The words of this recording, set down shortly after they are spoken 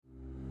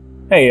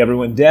Hey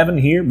everyone, Devin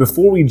here.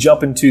 Before we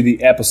jump into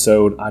the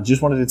episode, I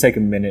just wanted to take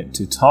a minute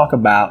to talk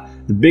about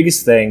the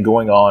biggest thing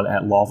going on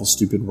at Lawful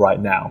Stupid right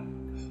now.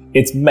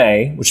 It's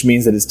May, which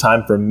means that it's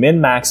time for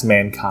Min-Max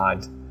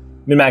Mankind.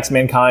 Min-Max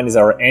Mankind is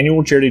our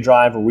annual charity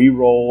drive where we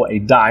roll a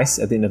dice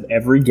at the end of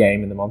every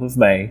game in the month of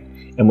May,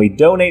 and we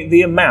donate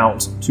the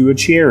amount to a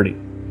charity.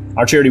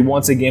 Our charity,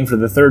 once again for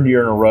the third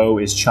year in a row,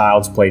 is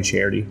Child's Play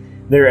Charity.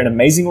 They're an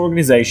amazing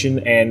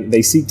organization, and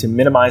they seek to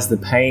minimize the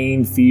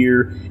pain,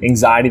 fear,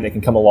 anxiety that can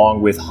come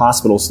along with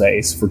hospital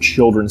stays for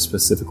children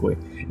specifically.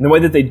 And the way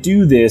that they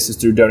do this is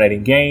through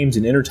donating games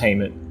and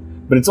entertainment,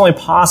 but it's only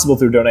possible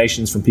through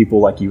donations from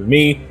people like you and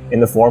me in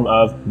the form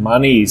of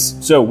monies.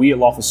 So we at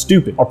Lawful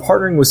Stupid are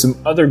partnering with some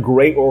other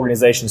great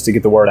organizations to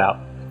get the word out.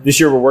 This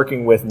year we're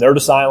working with Nerd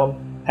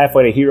Asylum,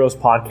 Halfway to Heroes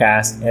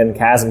podcast, and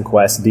Chasm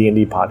Quest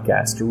D&D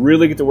podcast to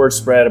really get the word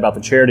spread about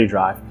the charity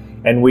drive.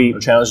 And we are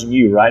challenging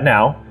you right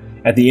now,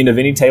 at the end of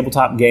any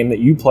tabletop game that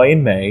you play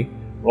in May,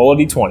 roll a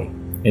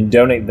d20 and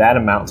donate that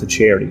amount to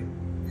charity.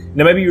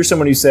 Now, maybe you're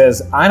someone who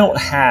says, I don't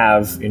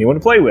have anyone to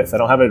play with. I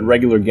don't have a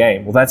regular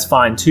game. Well, that's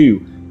fine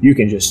too. You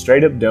can just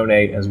straight up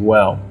donate as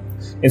well.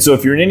 And so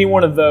if you're in any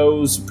one of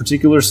those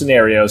particular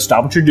scenarios,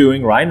 stop what you're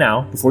doing right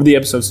now before the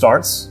episode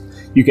starts.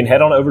 You can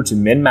head on over to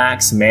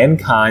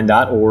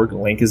minmaxmankind.org.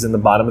 Link is in the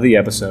bottom of the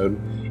episode.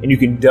 And you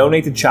can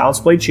donate to Child's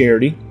Play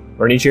Charity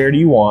or any charity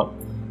you want,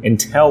 and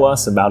tell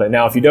us about it.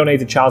 Now, if you donate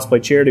to Child's Play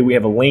Charity, we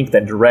have a link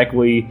that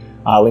directly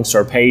links to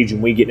our page,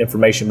 and we get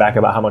information back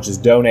about how much is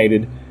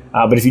donated.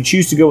 But if you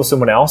choose to go with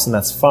someone else, and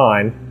that's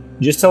fine,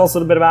 just tell us a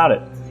little bit about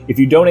it. If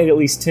you donate at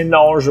least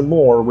 $10 or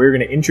more, we're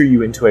going to enter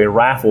you into a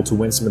raffle to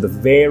win some of the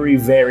very,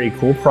 very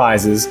cool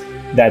prizes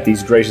that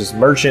these gracious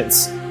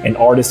merchants and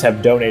artists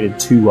have donated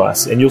to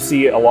us. And you'll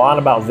see a lot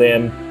about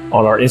them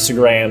on our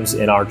Instagrams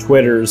and our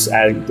Twitters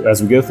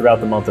as we go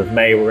throughout the month of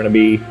May. We're going to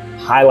be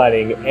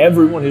highlighting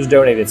everyone who's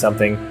donated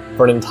something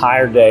for an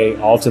entire day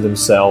all to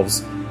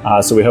themselves.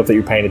 So we hope that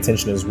you're paying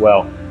attention as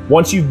well.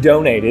 Once you've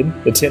donated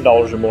the $10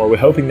 or more, we're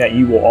hoping that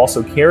you will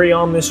also carry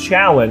on this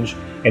challenge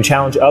and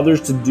challenge others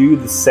to do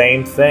the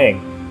same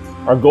thing.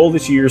 Our goal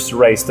this year is to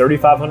raise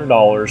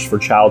 $3,500 for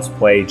Child's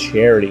Play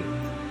Charity.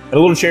 And a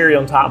little cherry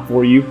on top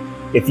for you,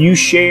 if you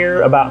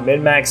share about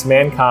Min-Max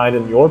Mankind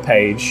in your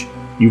page,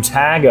 you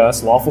tag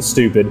us, Lawful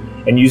Stupid,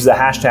 and use the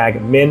hashtag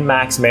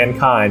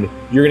MinMaxMankind,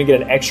 you're going to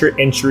get an extra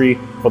entry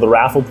for the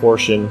raffle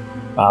portion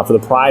for the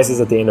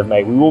prizes at the end of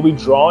May. We will be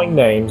drawing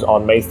names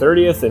on May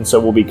 30th, and so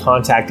we'll be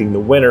contacting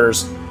the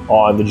winners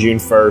on the June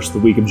 1st, the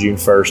week of June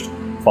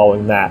 1st,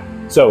 following that.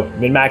 So,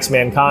 Min-Max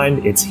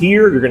Mankind, it's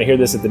here. You're going to hear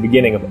this at the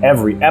beginning of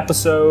every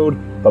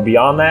episode. But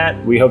beyond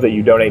that, we hope that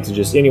you donate to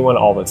just anyone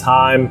all the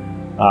time.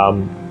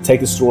 Take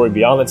the story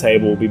beyond the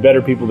table. Be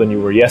better people than you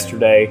were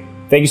yesterday.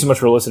 Thank you so much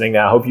for listening.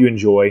 Now, I hope you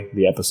enjoy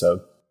the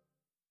episode.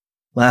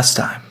 Last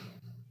time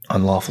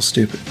on Lawful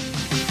Stupid.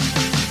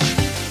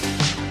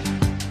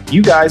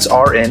 You guys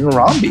are in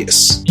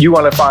Rombius. You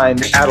want to find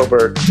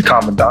Adalbert, the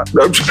Commandant.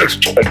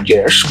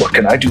 Yes, what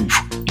can I do?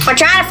 We're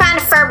trying to find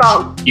a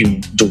furball.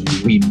 You do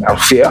you mean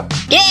Malfia?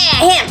 Yeah,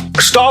 him.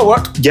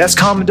 Stalwart. Yes,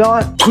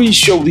 Commandant. Please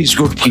show these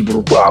good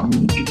people.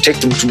 Take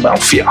them to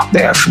Malfia.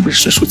 They have some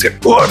business with him.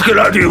 What can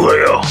I do for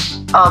you?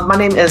 My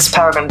name is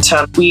Paragon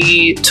Turn.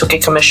 We took a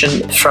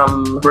commission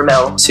from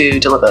Ramel to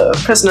deliver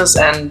prisoners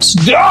and...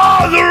 The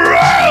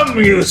Ram,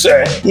 you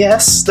say?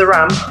 Yes, the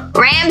Ram.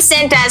 Ram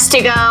sent us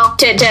to go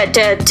to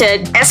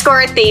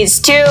escort these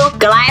two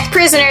Goliath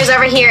prisoners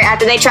over here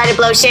after they tried to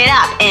blow shit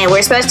up. And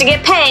we're supposed to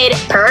get paid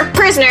per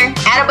prisoner.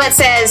 Adalbert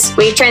says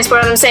we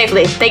transported them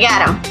safely. They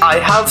got them. I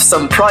have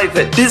some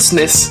private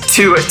business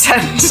to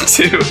attend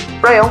to.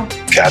 Rael.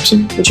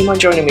 Captain. Would you mind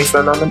joining me for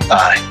a moment?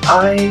 Aye.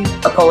 I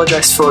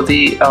apologize for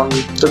the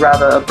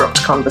rather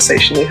abrupt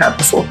conversation we had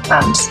before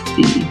and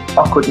the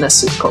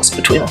awkwardness it caused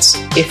between us.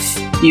 If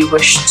you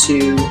wish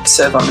to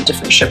serve on a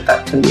different ship,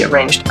 that can be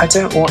arranged. I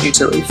don't want you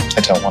to leave.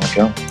 I don't want to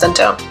go. Then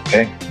don't.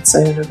 Okay. So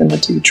you're going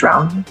to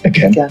drown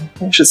Again.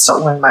 I should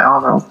stop wearing my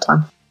armor all the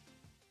time.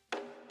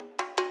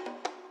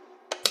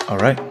 All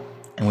right.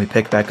 And we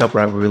pick back up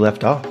right where we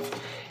left off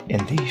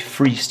in the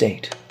free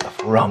state of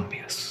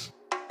Rombius.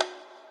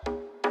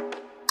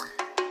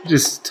 It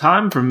is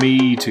time for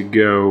me to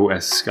go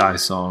as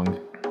Skysong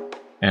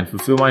and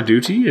fulfill my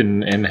duty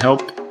and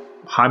help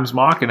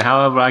Heimsmark in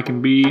however I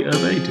can be of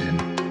aid to him.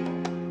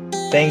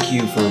 Thank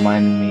you for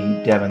reminding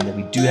me, Devin, that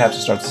we do have to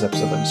start this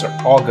episode. Let me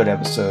start all good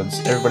episodes.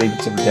 Everybody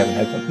except for Devin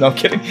headphones. No, I'm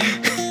kidding.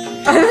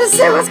 I was gonna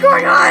say, what's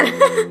going on?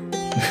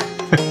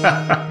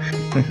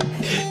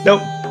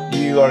 Nope,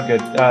 you are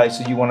good.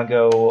 So you want to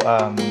go?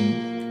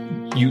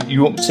 You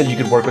said you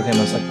could work with him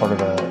as like part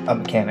of a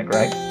mechanic,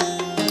 right?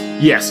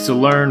 Yes, to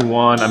learn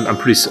one,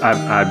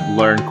 I've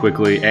learned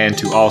quickly, and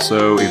to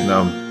also, even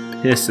though I'm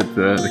pissed at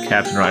the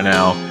captain right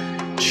now,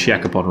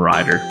 check up on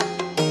Ryder.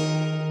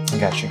 I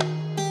got you.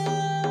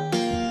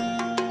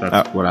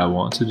 That's what I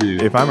want to do.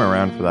 If I'm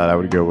around for that, I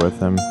would go with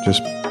him,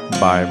 just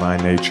by my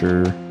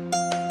nature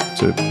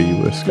to be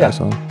with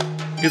Skysong.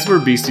 Because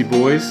we're Beastie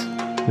Boys.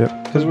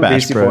 Yep. Because we're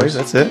Beastie Boys,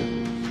 that's it.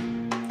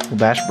 Knuckle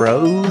Bash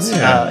Bros.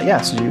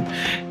 So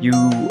you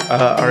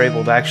are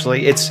able to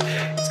actually. It's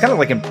kind of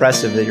like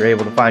impressive that you're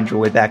able to find your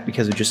way back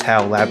because of just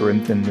how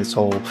labyrinthine this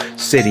whole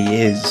city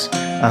is.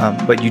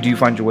 But you do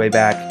find your way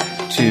back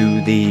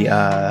to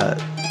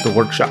the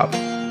workshop,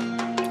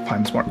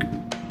 Heimsmark.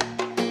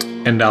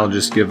 And I'll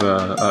just give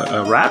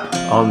a rap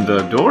on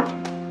the door.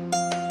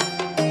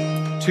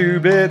 2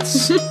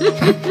 bits.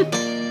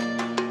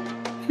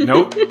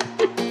 Nope.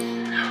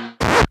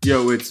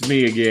 Yo, it's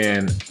me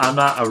again. I'm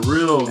not a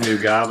real new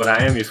guy, but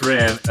I am your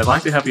friend. I'd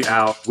like to help you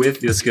out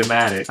with your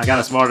schematic. I got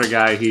a smarter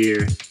guy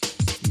here,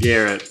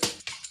 Garrett.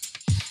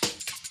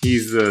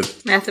 He's the...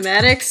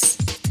 Mathematics?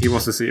 He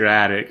wants to see your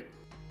attic.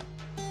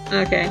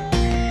 Okay.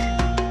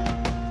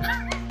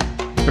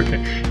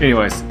 Okay.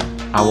 Anyways,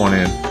 I want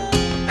in.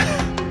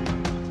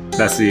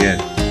 That's the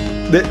end.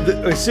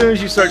 As soon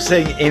as you start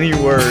saying any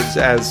words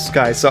as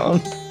Sky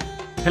Song.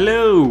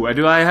 Hello.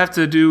 Do I have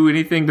to do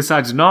anything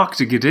besides knock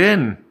to get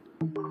in?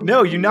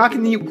 No, you knock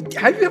in the...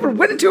 Have you ever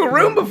went into a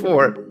room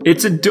before?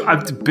 It's a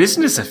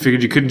business. I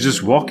figured you couldn't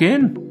just walk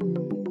in.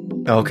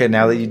 Okay,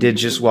 now that you did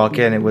just walk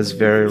in, it was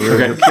very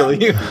rude to kill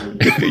you.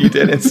 You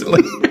did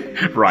instantly.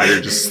 Ryder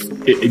just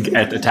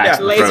attacks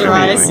the laser front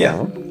eyes.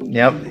 Yeah.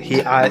 Yep.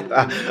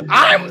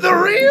 I'm the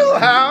real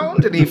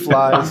hound, and he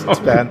flies. It's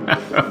bad.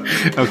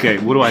 Okay,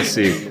 what do I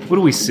see? What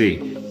do we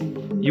see?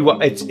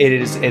 It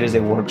is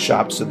a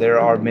workshop, so there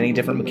are many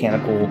different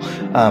mechanical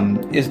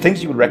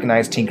things you would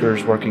recognize.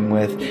 Tinkers working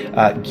with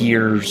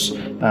gears,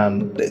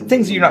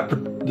 things that you're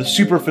not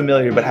super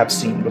familiar but have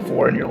seen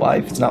before in your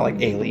life. It's not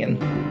like Alien.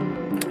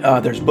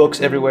 There's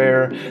books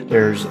everywhere.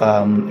 There's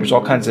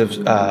all kinds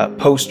of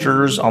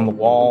posters on the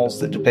walls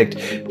that depict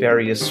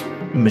various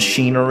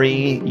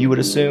machinery, you would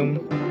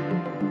assume.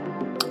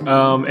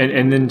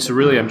 And then so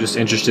really I'm just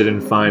interested in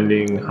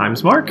finding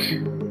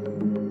Heimsmark.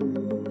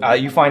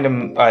 You find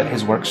him at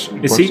his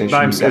workstation.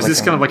 Is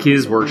this kind of like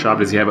his workshop?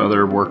 Does he have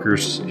other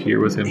workers here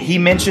with him? He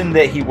mentioned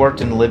that he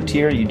worked and lived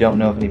here. You don't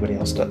know if anybody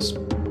else does.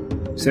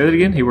 Say that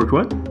again? He worked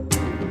what?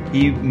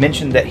 He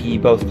mentioned that he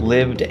both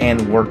lived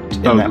and worked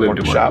in that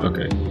workshop.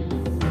 Okay.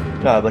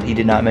 But he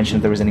did not mention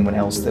if there was anyone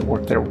else that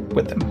worked there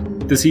with him.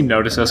 Does he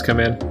notice us come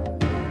in?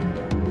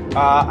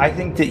 I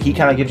think that he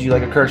kind of gives you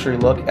like a cursory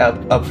look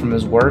up from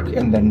his work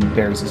and then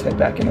buries his head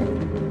back in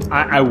it.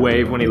 I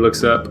wave when he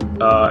looks up,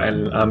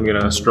 and I'm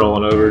gonna stroll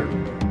on over.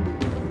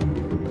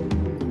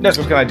 That's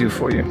what can I do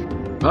for you?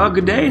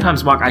 Good day,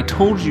 Heimsmark. I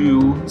told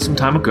you some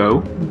time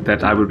ago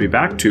that I would be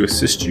back to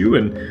assist you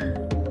in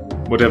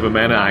whatever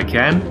manner I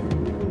can.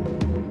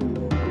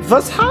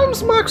 Was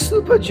Heimsmark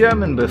super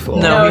German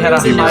before? No, he had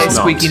a he was high, not.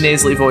 squeaky,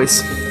 nasally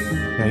voice.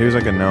 Yeah, he was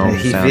like a gnome.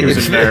 He sound. He was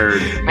a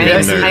nerd. My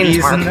name's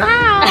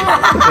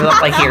Heimsmark. You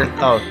look like here.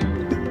 Oh.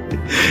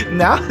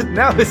 Now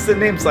his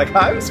name's like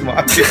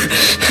Heimsmark.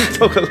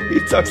 he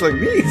talks like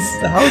these.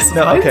 The house of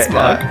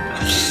Heimsmark.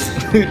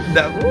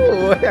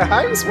 Heimsmark.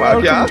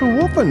 Heimsmark, yeah. Welcome to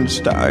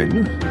Wolfenstein.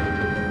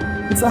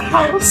 It's a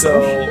house.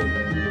 So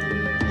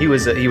he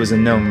was a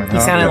gnome. He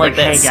sounded like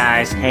this. Hey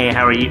guys, hey,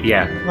 how are you?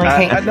 Yeah.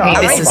 Like,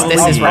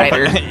 this is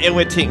Ryder. It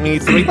would take me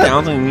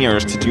 3,000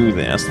 years to do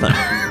this.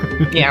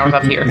 Yeah, we're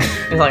up here.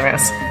 He's like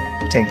this.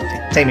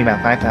 Take me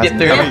about 5,000.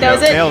 There Yeah, that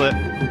was it. Nailed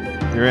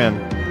it. You're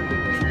in.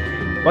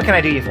 What can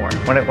I do you for?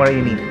 What do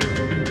you need?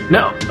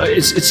 No,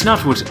 it's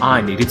not what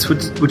I need. It's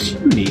what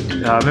you need.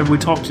 Remember we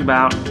talked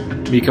about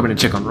me coming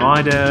to check on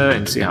Ryder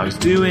and see how he's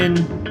doing.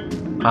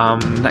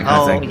 That kind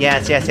of thing.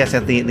 Yes.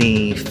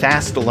 The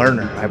fast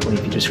learner, I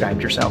believe you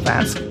described yourself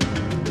as.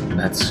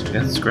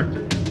 That's correct.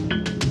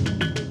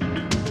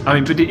 I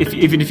mean, but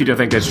even if you don't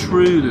think that's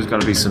true, there's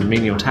got to be some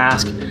menial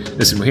task.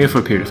 Listen, we're here for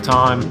a period of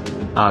time.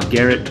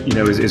 Garrett,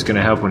 is going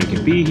to help when he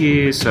can be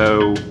here.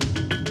 So,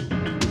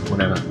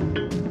 whatever.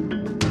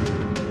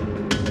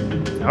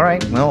 All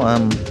right. Well,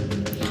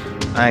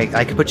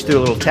 I could put you through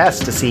a little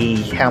test to see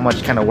how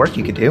much kind of work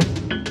you could do.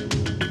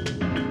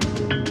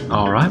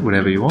 All right,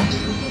 whatever you want.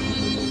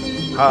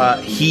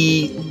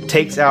 He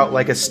takes out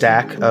like a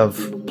stack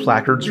of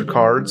placards or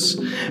cards,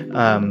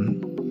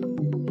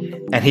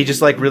 and he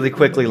just like really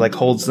quickly like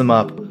holds them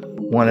up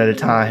one at a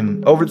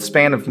time over the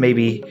span of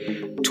maybe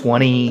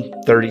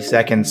 20-30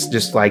 seconds,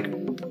 just like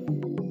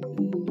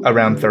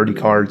around 30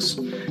 cards,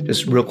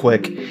 just real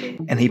quick,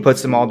 and he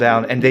puts them all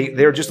down, and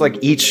they're just like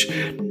each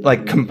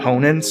like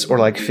components or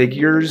like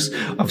figures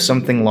of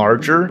something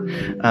larger,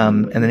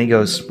 and then he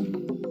goes,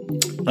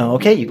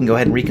 okay, you can go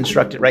ahead and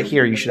reconstruct it right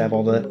here. You should have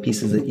all the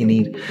pieces that you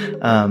need,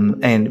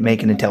 and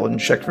make an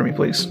intelligence check for me,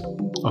 please.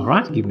 All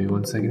right, give me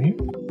 1 second here.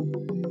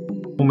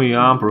 Me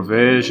on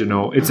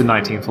provisional. It's a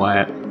 19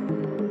 flat.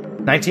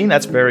 19.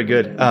 That's very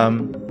good.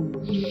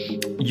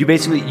 You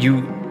basically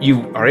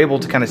you are able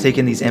to kind of take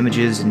in these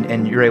images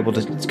and you're able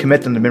to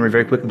commit them to memory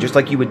very quickly, just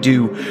like you would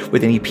do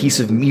with any piece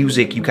of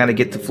music. You kind of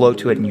get the flow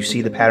to it, and you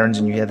see the patterns,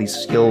 and you have these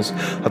skills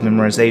of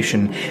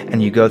memorization,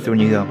 and you go through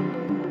and you go,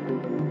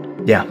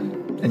 yeah.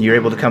 And you're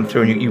able to come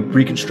through and you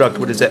reconstruct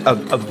what is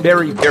a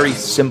very, very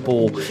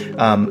simple.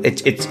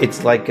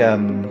 It's like a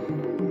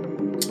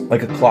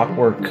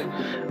clockwork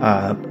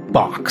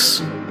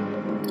box.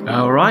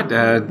 All right.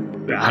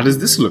 How does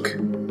this look?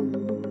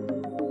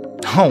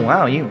 Oh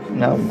wow, you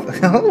know,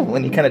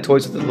 and he kind of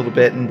toys with it a little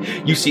bit, and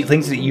you see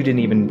things that you didn't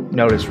even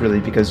notice really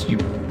because you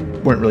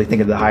weren't really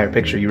thinking of the higher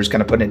picture. You were just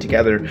kind of putting it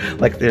together,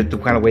 like the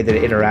kind of way that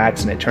it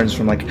interacts, and it turns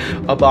from like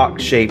a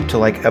box shape to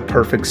like a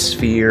perfect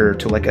sphere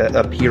to like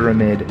a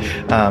pyramid,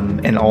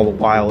 and all the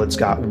while it's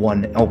got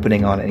one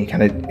opening on it. And he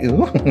kind of,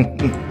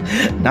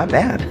 not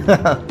bad.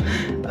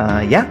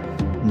 Yeah,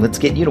 let's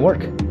get you to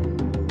work.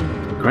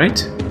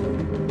 Great.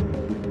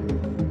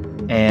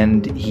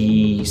 And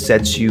he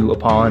sets you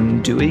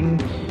upon doing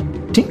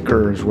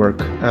tinker's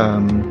work.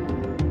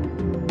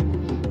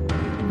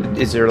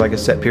 Is there like a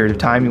set period of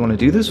time you want to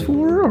do this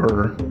for,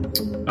 or?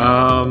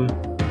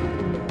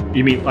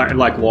 You mean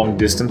like long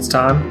distance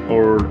time,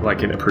 or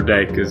like in it per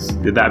day? Because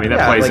that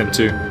plays like,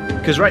 into.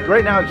 Because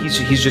right now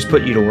he's just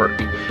put you to work.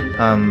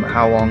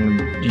 How long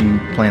do you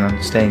plan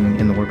on staying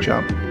in the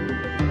workshop?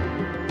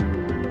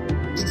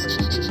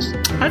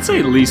 I'd say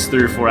at least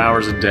 3 or 4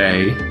 hours a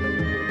day.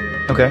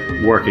 Okay.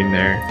 Working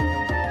there.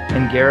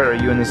 And Garrett,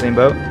 are you in the same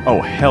boat?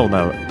 Oh, hell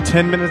no.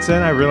 10 minutes in,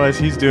 I realize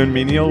he's doing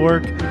menial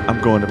work. I'm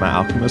going to my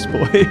alchemist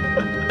boy.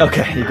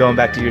 Okay, you're going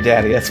back to your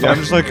daddy. That's fine. I'm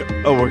just like,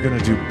 oh, we're going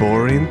to do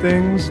boring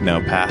things? No,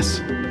 pass.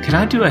 Can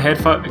I do a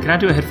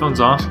headphones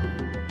off?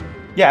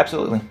 Yeah,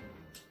 absolutely.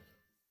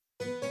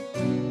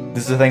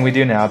 This is the thing we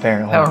do now,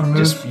 apparently. Power move.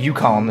 Just you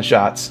calling the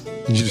shots.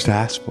 You just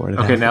asked for it.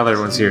 Okay, now that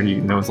everyone's here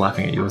and no one's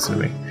laughing at you, listen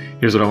to me.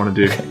 Here's what I want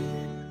to do. Okay.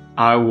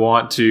 I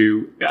want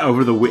to,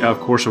 over the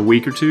course of a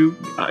week or two,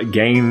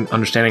 gain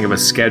understanding of a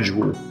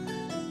schedule.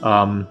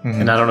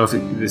 And I don't know if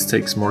this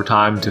takes more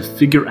time to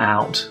figure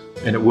out,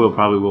 and it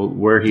probably will,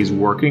 where he's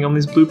working on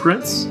these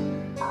blueprints.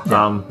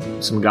 Yeah.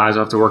 Some guys I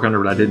have to work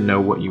under, but I didn't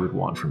know what you would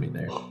want from me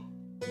there.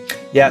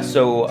 Yeah,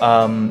 so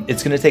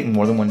it's going to take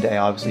more than one day,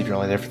 obviously, if you're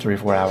only there for 3 or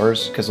 4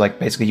 hours, because like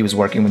basically he was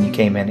working when you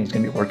came in, he's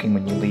going to be working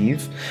when you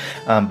leave.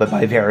 But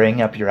by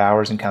varying up your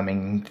hours and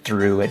coming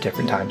through at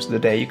different times of the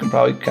day, you can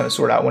probably kind of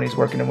sort out when he's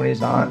working and when he's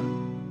not.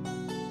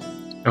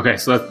 Okay,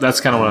 so that's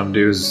kind of what I'm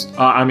doing. Is,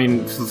 for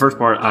the first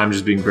part, I'm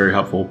just being very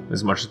helpful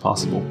as much as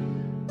possible.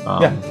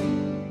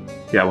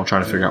 Yeah, we'll try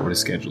to figure out what his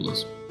schedule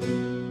is.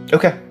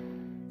 Okay.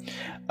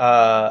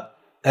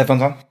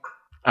 Headphones on?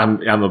 I'm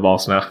the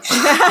boss now.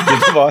 You're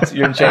the boss.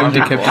 You're in charge. I'm the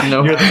captain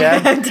now. You're the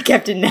dad? I'm the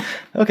captain now.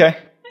 Okay.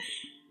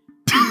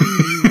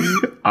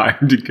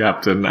 I'm the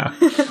captain now.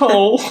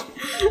 Oh.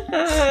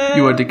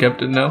 You are the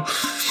captain now.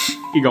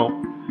 You go.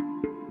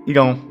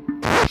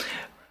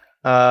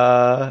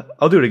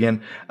 I'll do it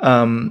again.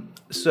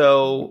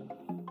 So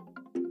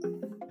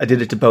I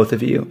did it to both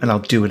of you, and I'll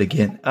do it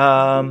again.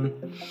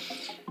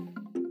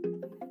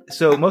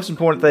 So most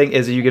important thing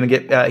is that you're going to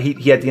get,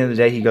 he at the end of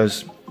the day, he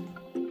goes,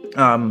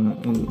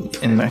 and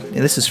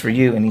this is for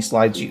you, and he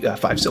slides you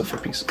 5 silver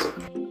pieces.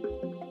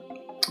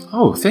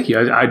 Oh, thank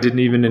you. I didn't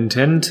even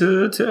intend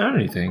to earn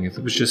anything. It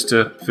was just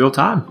to fill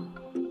time.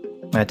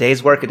 A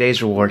day's work, a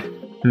day's reward.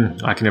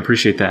 I can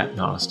appreciate that. An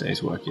honest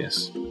day's work,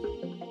 yes.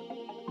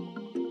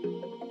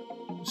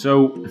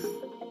 So,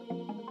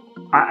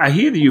 I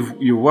hear that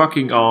you're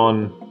working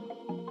on,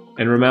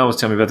 and Ramel was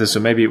telling me about this,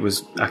 so maybe it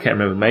was, I can't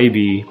remember,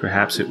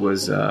 perhaps it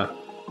was Albert.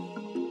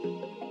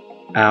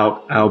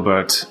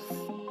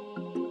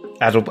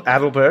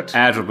 Adalbert?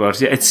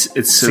 Adalbert, yeah, it's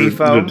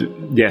Seafoam?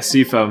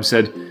 Seafoam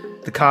said,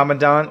 the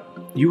Commandant?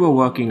 You were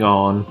working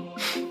on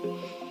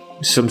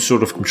some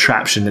sort of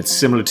contraption that's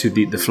similar to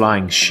the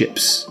flying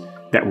ships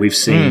that we've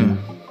seen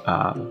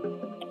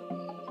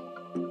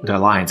the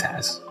Alliance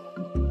has.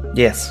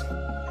 Yes.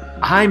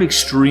 I'm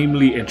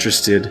extremely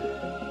interested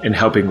in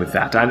helping with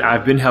that.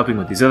 I've been helping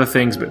with these other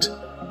things, but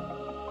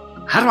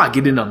how do I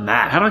get in on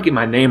that? How do I get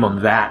my name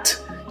on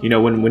that? You know,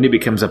 when it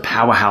becomes a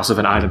powerhouse of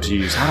an item to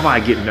use, how do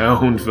I get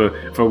known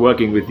for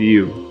working with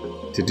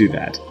you to do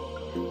that?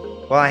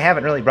 Well, I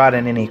haven't really brought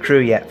in any crew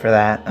yet for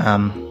that.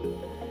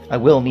 I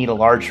will need a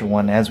larger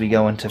one as we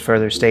go into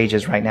further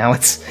stages. Right now,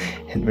 it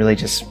really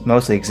just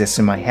mostly exists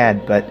in my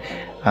head. But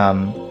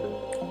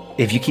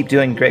if you keep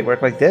doing great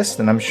work like this,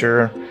 then I'm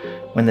sure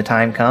when the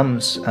time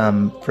comes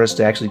for us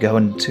to actually go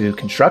into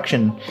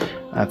construction,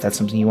 if that's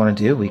something you want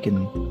to do, we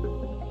can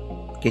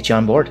get you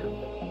on board.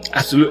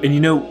 Absolutely. And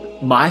you know,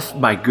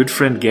 my good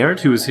friend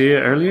Garrett, who was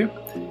here earlier,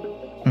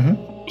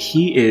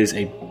 he is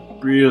a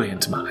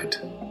brilliant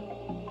mind.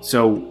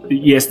 So,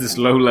 yes, this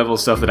low-level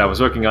stuff that I was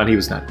working on, he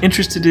was not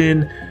interested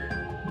in,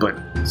 but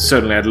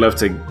certainly I'd love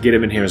to get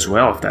him in here as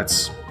well, if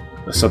that's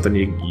something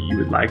you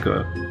would like.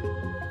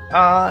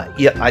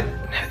 Yeah,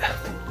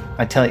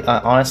 I tell you,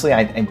 honestly,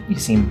 you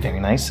seem very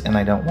nice, and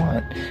I don't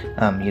want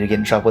you to get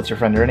in trouble with your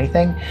friend or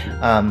anything.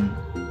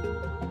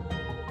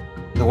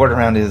 The word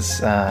around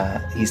is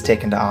he's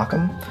taken to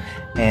Occam,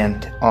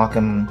 and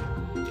Occam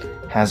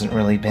hasn't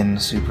really been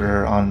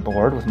super on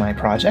board with my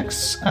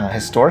projects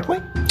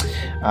historically,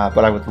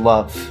 but I would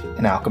love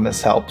an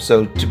alchemist's help.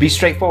 So to be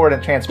straightforward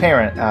and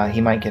transparent,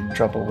 he might get in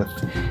trouble with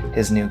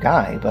his new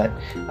guy, but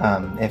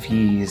if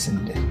he's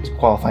a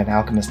qualified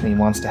alchemist and he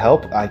wants to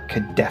help, I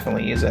could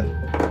definitely use it.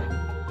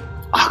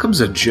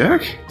 Occam's a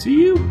jerk to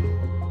you?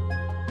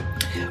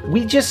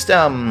 We just,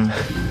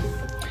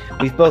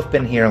 we've both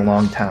been here a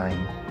long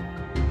time.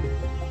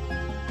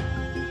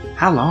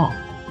 How long?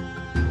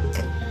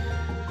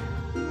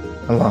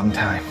 A long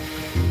time.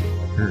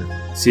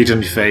 See it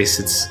on your face.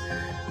 It's...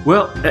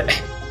 Well,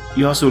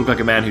 you also look like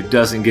a man who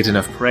doesn't get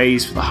enough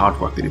praise for the hard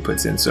work that he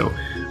puts in. So,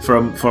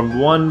 from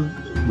one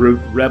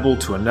rebel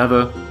to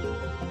another,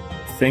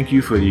 thank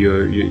you for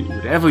your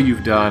whatever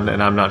you've done,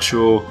 and I'm not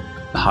sure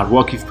the hard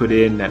work you've put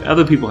in that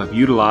other people have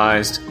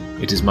utilized.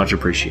 It is much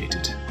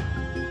appreciated.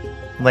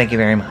 Thank you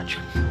very much.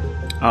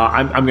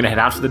 I'm going to head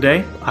out for the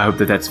day. I hope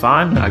that's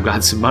fine. I've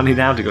got some money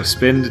now to go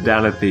spend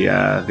down at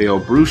the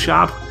old brew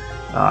shop.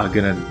 I'm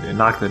going to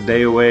knock the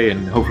day away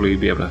and hopefully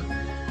be able to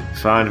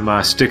find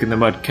my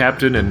stick-in-the-mud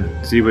captain and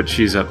see what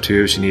she's up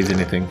to if she needs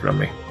anything from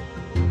me.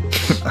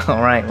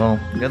 All right, well,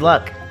 good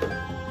luck.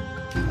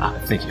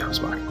 Thank you,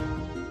 Hubsbach.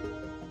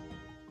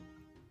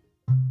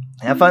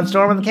 Have fun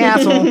storming the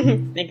castle.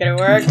 Think it'll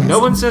work? No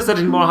one says that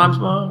anymore,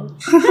 Hubsbach.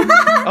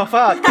 Oh,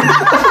 fuck.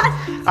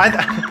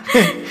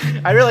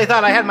 I really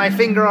thought I had my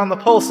finger on the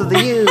pulse of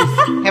the youth.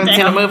 Haven't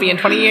seen a movie in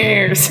 20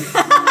 years.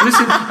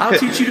 Listen, I'll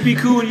teach you to be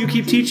cool and you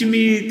keep teaching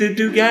me to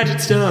do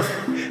gadget stuff.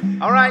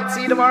 All right,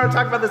 see you tomorrow.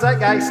 Talk about the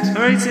Zeitgeist.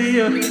 All right, see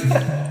ya.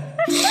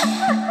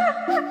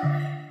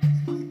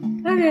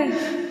 Okay.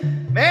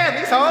 Man,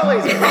 these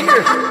hallways are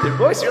weird. Your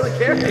voice really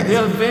carries. They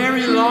are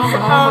very long Oh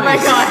hallways. my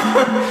god.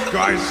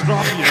 Guys,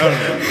 stop yelling.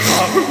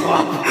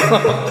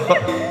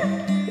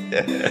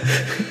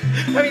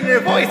 I mean, your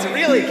voice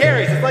really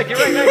carries. It's like you're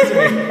right next to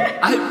me.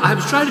 I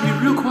was trying to be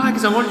real quiet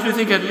because I wanted you to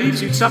think I'd leave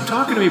so you'd stop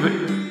talking to me, but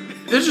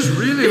they're just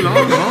really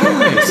long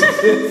hallways.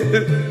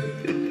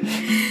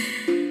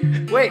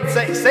 Wait,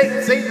 say the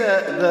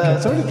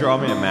Can somebody draw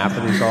me a map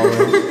of these hallways?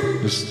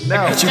 Just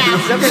no.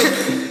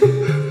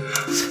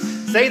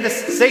 Say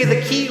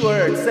the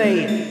keyword.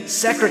 Say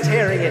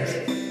secretariat.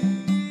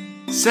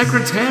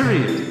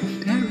 Secretariat.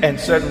 And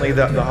suddenly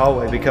the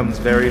hallway becomes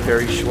very,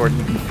 very short.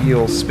 You can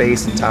feel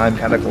space and time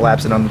kind of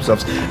collapsing on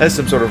themselves as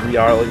some sort of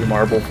reality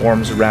marble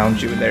forms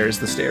around you, and there's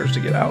the stairs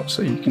to get out,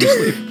 so you can just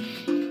leave.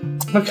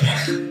 Okay.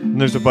 And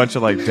there's a bunch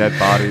of like dead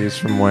bodies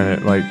from when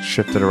it like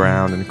shifted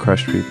around and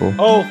crushed people.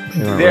 Oh,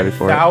 They weren't there ready are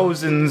for it.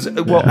 thousands.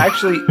 Well,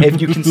 actually,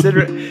 if you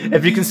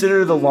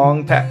consider the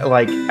long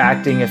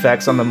acting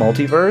effects on the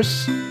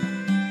multiverse,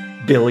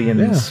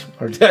 billions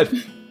are dead.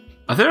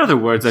 Are there other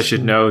words I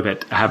should know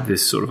that have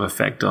this sort of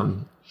effect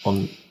on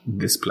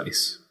this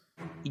place?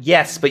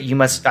 Yes, but you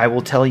must. I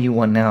will tell you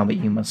one now, but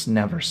you must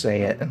never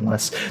say it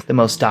unless the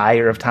most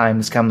dire of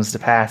times comes to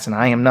pass, and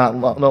I am no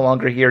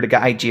longer here to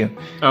guide you.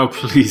 Oh,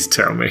 please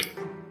tell me.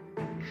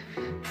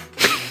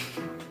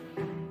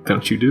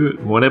 Don't you do it.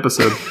 One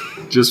episode.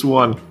 Just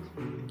one.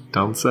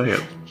 Don't say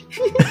it.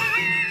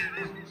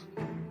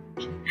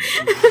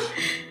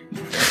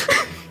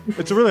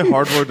 It's a really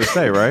hard word to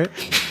say, right?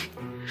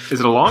 Is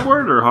it a long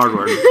word or a hard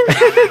word?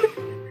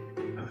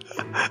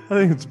 I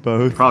think it's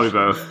both. Probably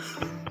both.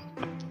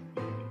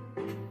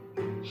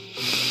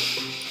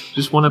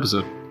 Just one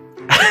episode.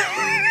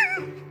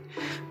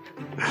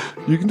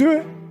 You can do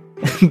it.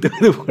 The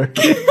word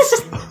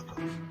is.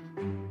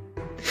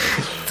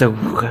 The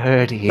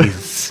word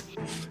is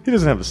He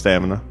doesn't have the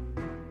stamina.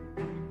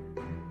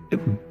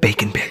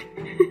 bacon bit.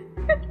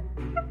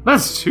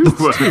 That's two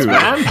words,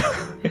 man.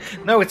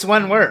 No, it's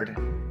one word.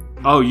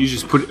 Oh, you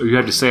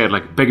have to say it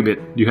like bacon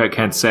bit. You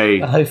can't say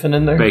A hyphen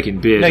in there. bacon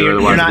bit, No, or you're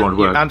otherwise not. one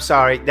word. I'm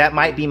sorry. That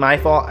might be my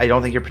fault. I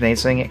don't think you're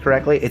pronouncing it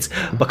correctly. It's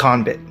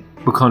bacon bit.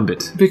 Bacon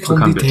bit.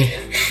 Bacon bit.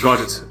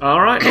 Got it.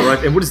 All right.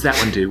 And what does that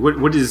one do?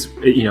 What is,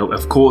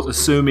 of course,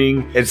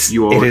 assuming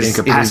you're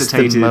incapacitated.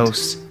 It is the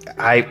most.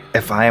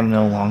 If I am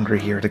no longer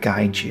here to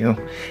guide you,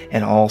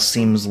 and all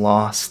seems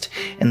lost,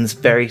 and this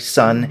very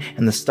sun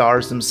and the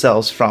stars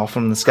themselves fall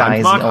from the sky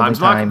is the only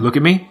time. Look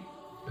at me.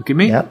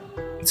 Yep.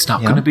 It's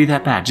not going to be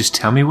that bad. Just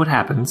tell me what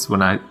happens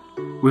when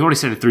We've already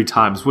said it 3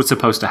 times. What's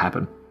supposed to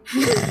happen?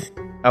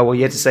 Oh well,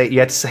 you have to say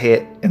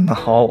it in the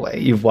hallway.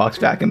 You've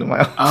walked back into my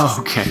office. Oh,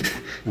 okay.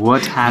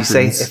 What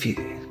happens?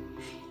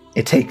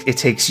 It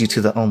takes you to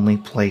the only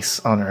place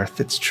on Earth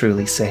that's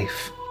truly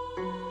safe.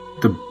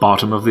 The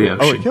bottom of the ocean.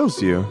 Oh, it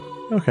kills you.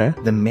 Okay.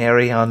 The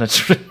Mariana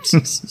Trench.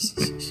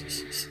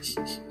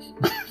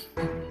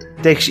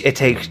 It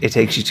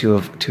takes you to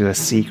a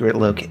secret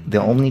the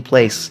only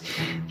place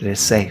that is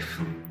safe. ...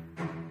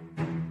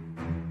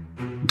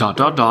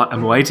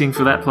 I'm waiting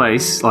for that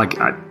place.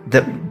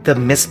 The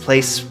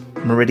misplaced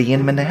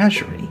Meridian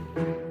Menagerie.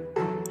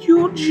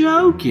 You're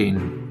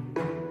joking.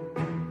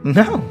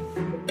 No.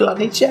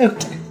 Bloody joke.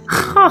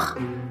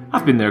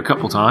 I've been there a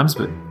couple times,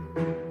 but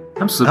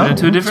I'm slipping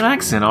into a different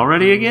accent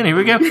already again. Here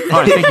we go. All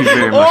right, thank you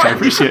very much. I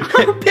appreciate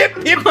it. Pip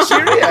pip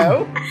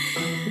cheerio.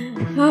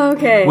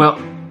 Okay. Well,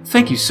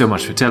 thank you so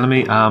much for telling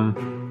me. That's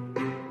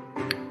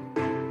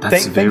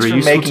Thanks very for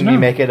useful making to know. me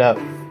make it up.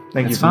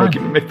 Thank you It's for fine.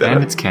 making me make that And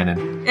up. it's canon.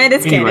 and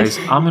it's Anyways,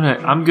 canon.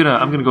 I'm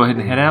gonna go ahead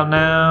and head out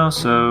now.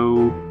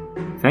 So,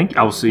 thank you.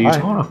 I will see you Bye.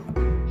 tomorrow.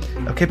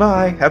 Okay,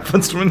 bye. Have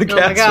fun storming the Oh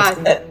my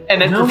castle. god.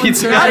 And then No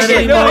repeats one it. says Not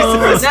again.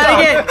 anymore. Not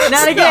again.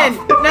 Not again.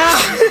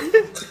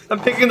 No. I'm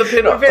picking the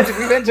pin up.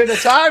 We've entered a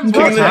time. What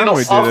Picking the time pin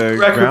we up did off a the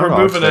record. We're Groundhog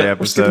moving Day it.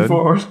 We're skipping episode.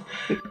 forward.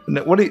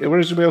 What is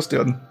everybody else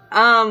doing?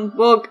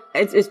 Well,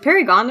 is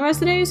Perry gone the rest of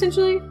the day,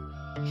 essentially?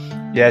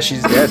 Yeah,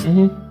 she's dead.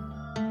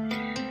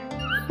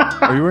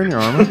 Are you wearing your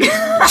armor?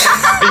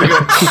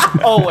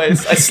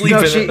 Always. I sleep No,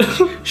 in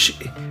it.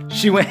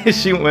 she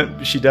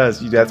went. She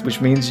does. That's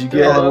which means you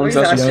get Level of you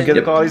don't exhaustion. get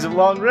the qualities of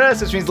long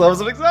rest, which means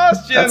levels of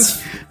exhaustion.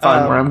 That's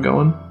fine where I'm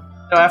going.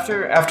 No,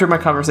 after my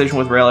conversation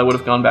with Rail, I would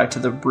have gone back to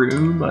the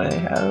room I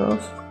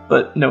have,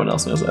 but no one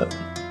else knows that.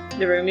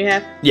 The room you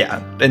have?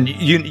 Yeah, and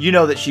you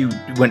know that she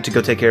went to go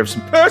take care of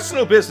some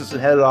personal business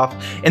and headed off.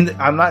 And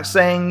I'm not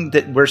saying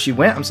that where she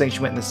went. I'm saying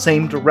she went in the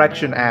same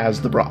direction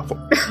as the brothel.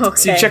 Okay.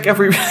 So you check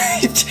every.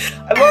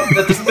 I love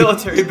that this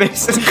military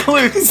base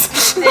includes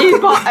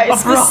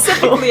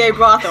Specifically a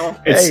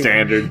brothel. It's Hey.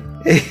 standard.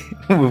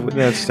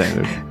 That's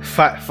standard.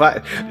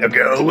 Fight. The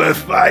girl we're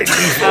fighting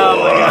for.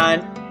 Oh my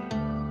god.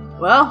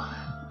 Well,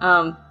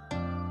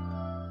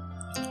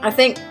 I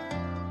think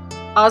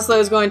Oslo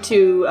is going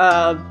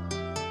to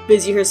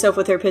busy herself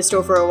with her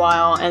pistol for a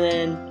while, and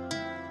then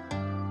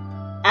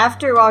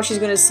after a while she's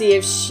going to see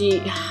if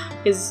she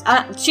is...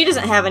 she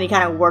doesn't have any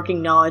kind of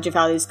working knowledge of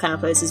how these kind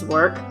of places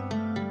work.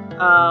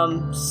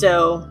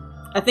 So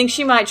I think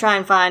she might try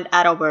and find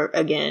Adalbert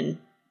again.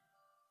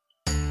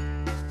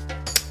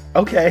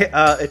 Okay,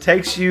 it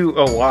takes you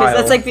a while. Because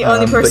that's like the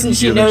only but person you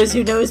she do knows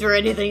who knows where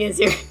anything is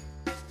here.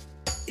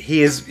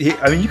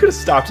 I mean, you could have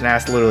stopped and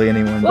asked literally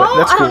anyone, Well, but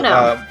that's I cool. don't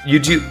know. You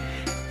do.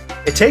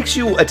 It takes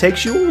you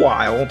a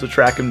while to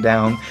track him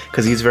down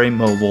because he's very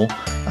mobile.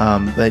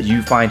 But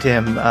you find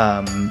him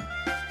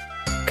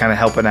kind of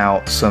helping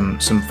out some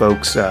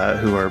folks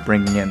who are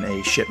bringing in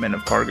a shipment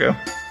of cargo.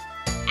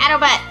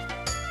 Adalbert.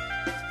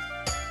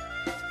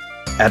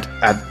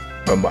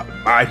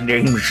 My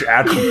name's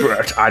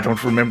Adalbert. I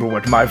don't remember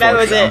what my That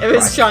voice was it. sounds It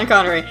was like. Sean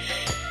Connery.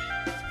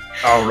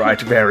 All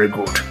right, very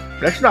good.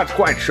 That's not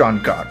quite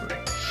Sean Connery.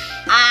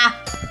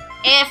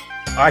 If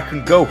I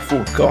can go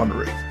full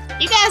Connery.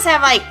 you guys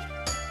have, like,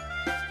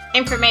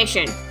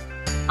 information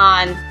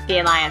on the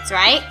Alliance,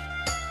 right?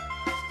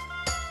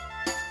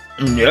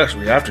 Yes,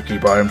 we have to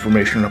keep our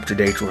information up to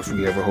date if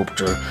we ever hope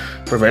to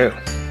prevail.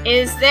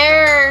 Is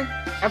there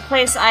a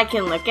place I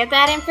can look at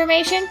that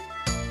information?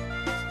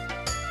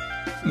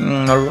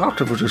 A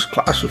lot of it is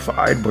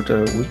classified, but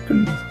we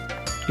can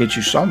get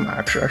you some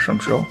access, I'm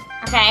sure.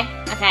 Okay.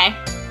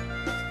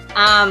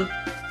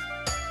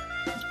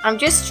 I'm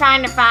just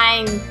trying to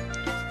find...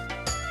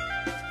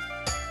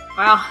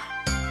 Well...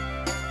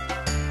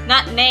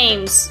 Not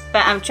names,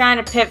 but I'm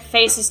trying to put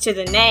faces to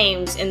the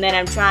names, and then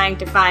I'm trying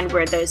to find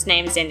where those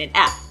names ended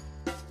up.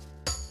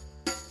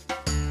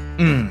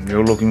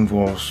 You're looking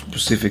for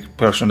specific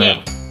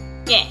personnel.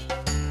 Yeah.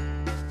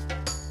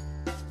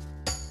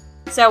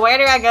 So where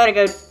do I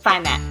go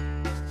find that?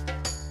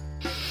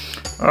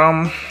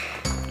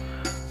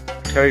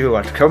 Tell you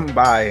what, come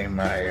by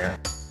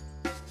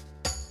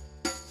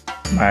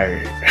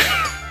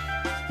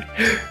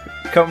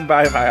come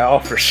by my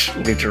office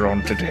later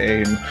on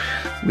today, and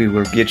we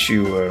will get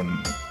you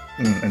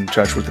in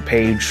touch with the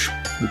page.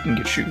 We can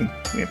get you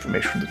the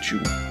information that you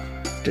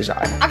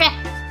desire. Okay.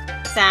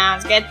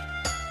 Sounds good.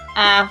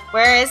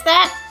 Where is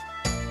that?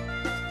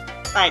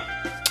 Like,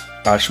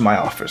 That's my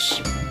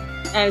office.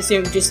 I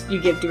assume just you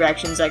give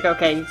directions like,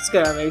 okay, let's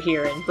go over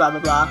here and blah blah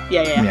blah.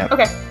 Yeah. Yep.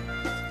 Okay.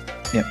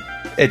 Yep.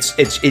 It's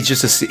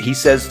just he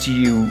says to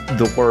you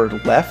the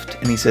word left,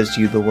 and he says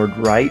to you the word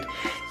right,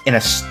 in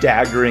a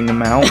staggering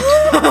amount.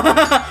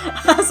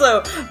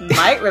 So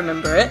might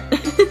remember it.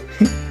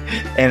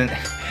 and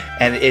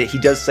he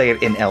does say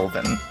it in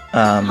Elven.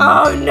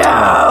 Oh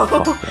no!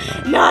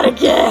 Not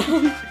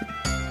again.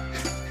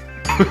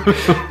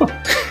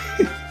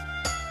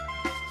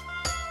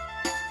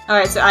 All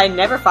right, so I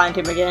never find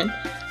him again.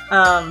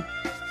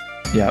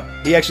 Yeah,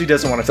 he actually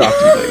doesn't want to talk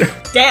to you later.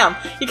 Damn,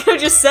 you could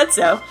have just said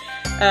so.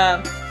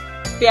 Yeah,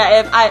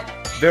 if I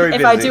Very if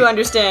busy. I do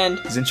understand,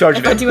 He's in charge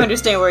if of I it. do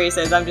understand where he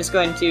says, I'm just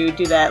going to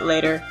do that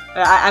later.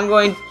 I'm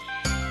going.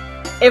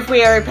 If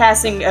we are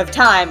passing of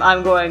time,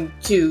 I'm going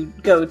to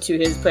go to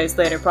his place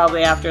later,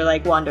 probably after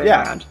like wandering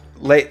around.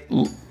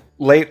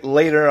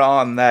 Later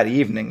on that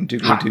evening,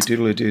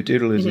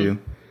 doodly-doo.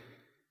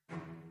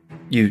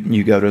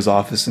 You go to his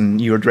office and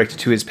you are directed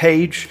to his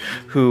page,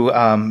 who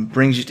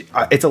brings you.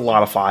 It's a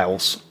lot of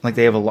files. Like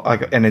they have a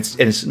lot, and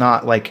it's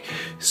not like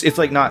it's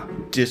like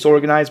not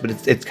disorganized, but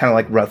it's kind of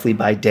like roughly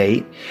by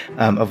date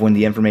of when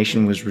the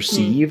information was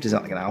received. It's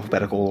not like an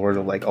alphabetical order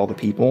of like all the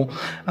people.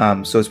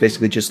 So it's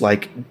basically just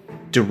like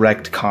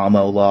direct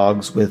commo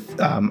logs with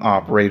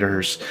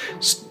operators,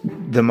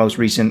 the most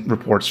recent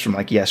reports from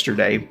like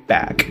yesterday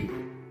back.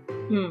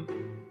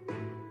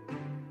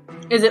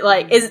 Is it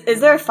like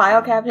is there a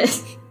file cabinet?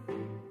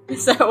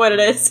 Is that what it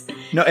is?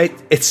 No,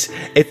 it's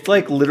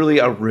like literally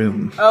a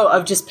room. Oh,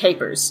 of just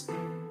papers.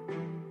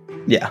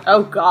 Yeah.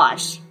 Oh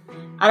gosh.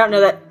 I don't know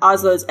that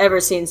Oslo's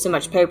ever seen so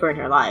much paper in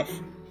her life.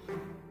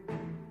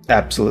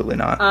 Absolutely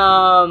not.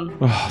 Oh,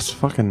 it's a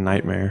fucking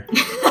nightmare.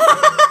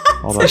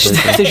 All that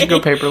paper. They should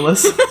go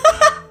paperless.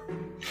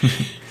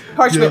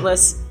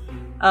 Parchmentless.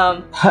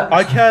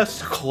 I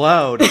cast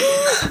Cloud.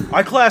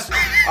 I cast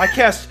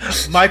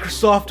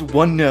Microsoft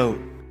OneNote.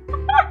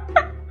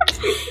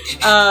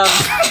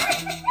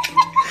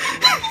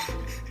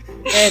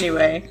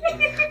 Anyway.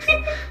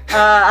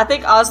 I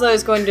think Oslo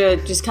is going to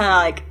just kind of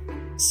like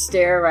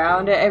stare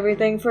around at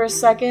everything for a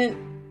second.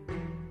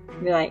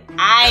 Be like,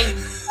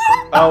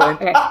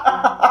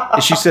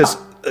 and she says,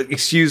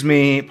 "Excuse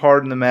me,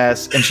 pardon the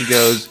mess," and she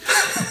goes,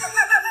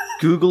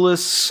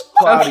 "Googleus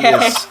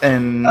Claudius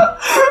and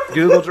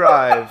Google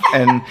Drive,"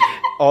 and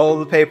all of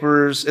the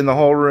papers in the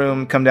whole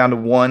room come down to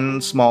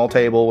one small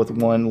table with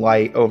one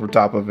light over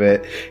top of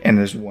it, and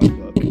there's one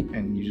book,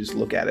 and you just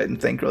look at it and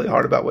think really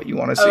hard about what you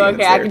want to see. Oh, and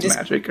okay, it's I there. can It's just-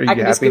 magic. Are I you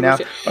can just happy now?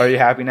 Google Are you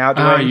happy now,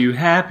 Dwayne? Are you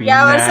happy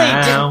yeah, I now? was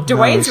saying,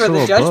 Dwayne's where the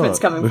There's still a judgment's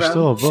book. coming There's from.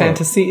 still a book.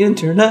 Fantasy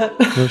internet.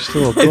 There's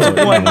still a book.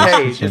 It's one Yeah.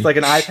 page. It's like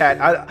an iPad.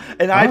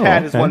 An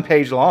iPad is okay. 1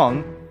 page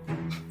long.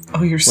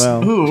 Oh, you're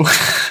Well. ooh.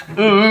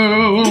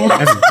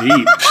 That's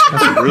deep.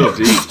 That's real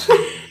deep.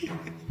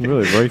 You're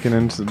really breaking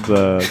into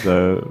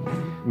the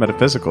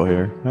metaphysical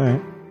here. All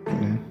right.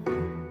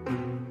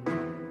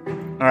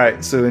 All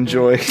right, so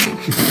enjoy.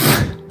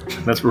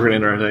 That's where we're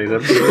going to end our today's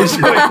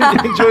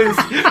episode. enjoy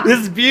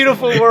this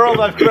beautiful world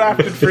I've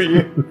crafted for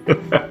you.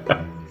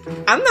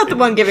 I'm not the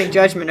one giving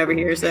judgment over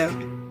here, so.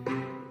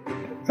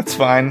 That's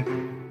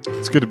fine.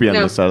 It's good to be on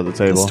No. this side of the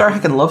table. Start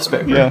hacking love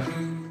spec. Yeah.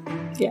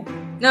 Yeah.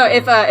 No,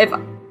 if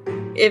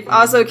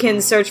Oslo can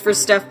search for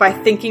stuff by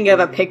thinking of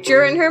a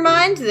picture in her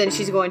mind, then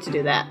she's going to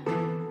do that.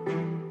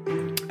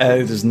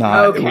 It is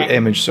not Okay.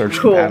 image search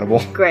Cool.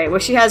 compatible. Great. Well,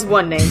 she has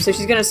one name, so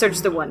she's going to search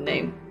the one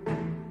name.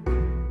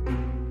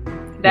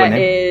 What That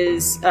name?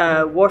 is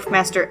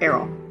Wharfmaster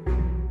Errol.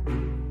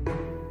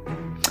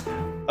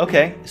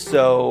 Okay,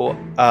 so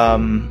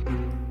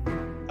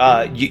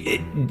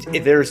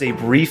there's a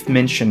brief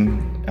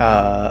mention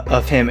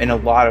of him in a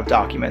lot of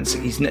documents.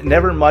 He's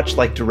never much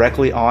like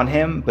directly on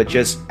him, but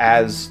just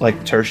as like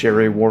the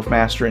tertiary wharf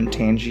master in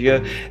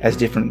Tangia, as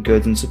different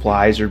goods and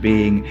supplies are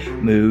being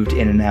moved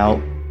in and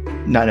out,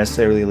 not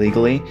necessarily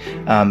legally,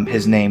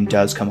 his name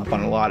does come up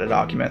on a lot of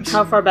documents.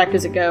 How far back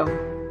does it go?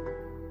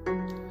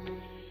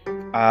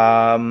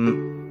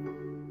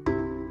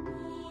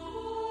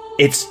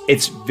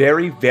 It's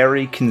very,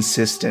 very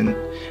consistent.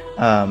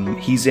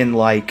 He's in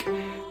like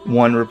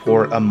one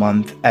report a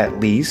month at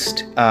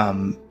least,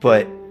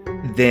 but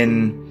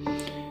then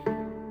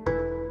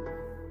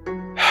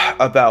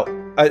about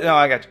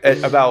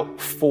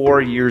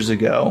 4 years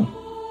ago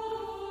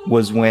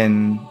was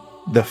when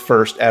the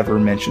first ever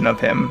mention of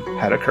him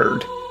had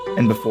occurred,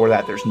 and before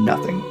that there's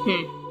nothing.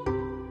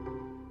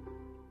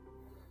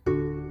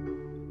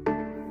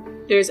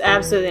 There's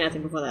absolutely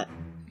nothing before that.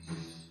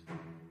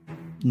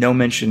 No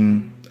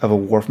mention of a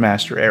wharf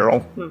master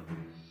Errol.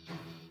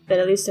 But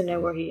at least I know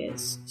where he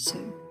is. So,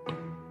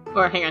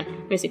 or hang on,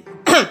 let me see.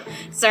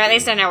 So at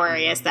least I know where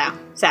he is, though.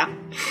 So.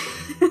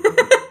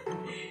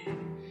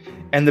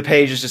 And the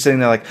page is just sitting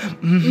there like,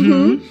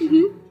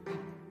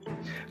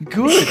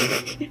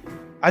 good.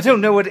 I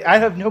don't know I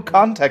have no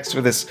context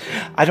for this.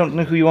 I don't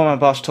know who you are. My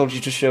boss told you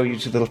to show you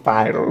 2 little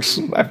files.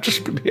 I've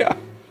just been here.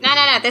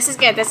 No, this is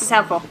good. This is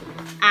helpful.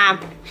 I'm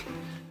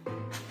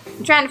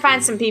trying to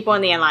find some people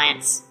in the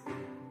Alliance.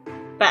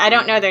 But I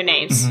don't know their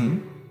names.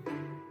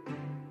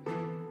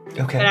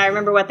 Okay. But I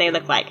remember what they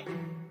look like.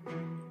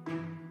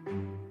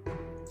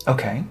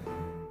 Okay.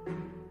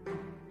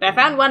 But I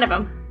found one of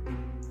them.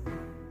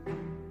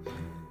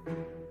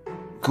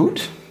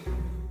 Good.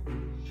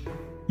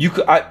 You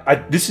could.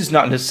 This is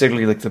not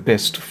necessarily like the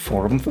best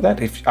forum for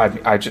that. If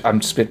I'm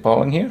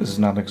spitballing here, this is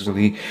not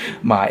necessarily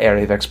my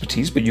area of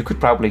expertise, but you could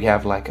probably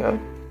have like a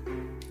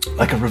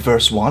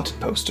reverse wanted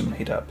poster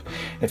made up.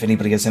 If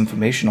anybody has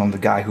information on the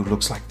guy who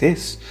looks like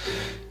this,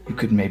 you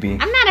could maybe.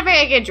 I'm not a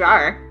very good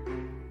drawer.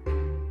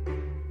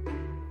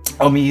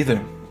 Oh, me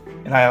either.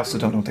 And I also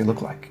don't know what they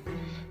look like.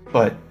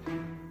 But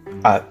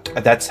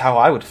that's how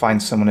I would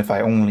find someone if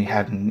I only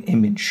had an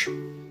image.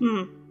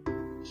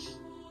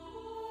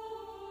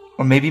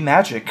 Or maybe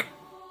magic.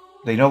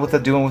 They know what they're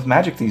doing with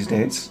magic these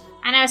days.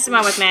 I know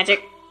someone with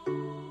magic.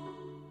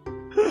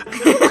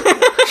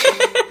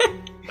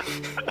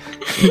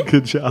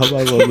 Good job.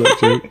 I love that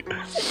joke.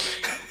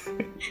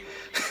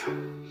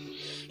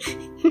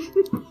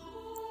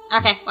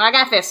 Okay, well, I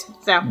got this.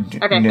 So,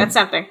 okay, No. that's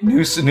something.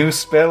 New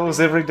spells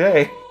every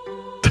day.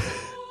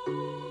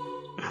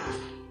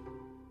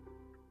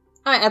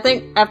 Alright, I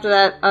think after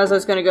that, I was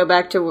just going to go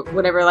back to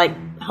whatever, like,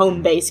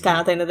 home base kind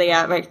of thing that they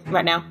got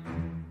right now.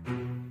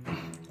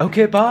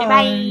 Okay, bye.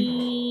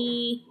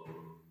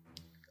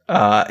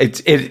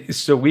 Bye!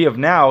 So we have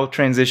now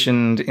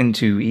transitioned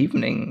into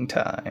evening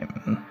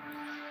time.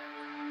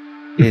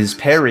 Is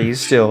Perry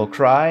still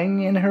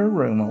crying in her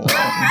room alone?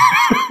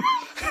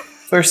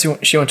 First,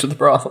 she went to the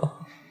brothel.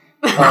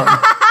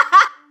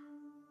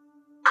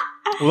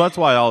 Well, that's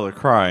why all the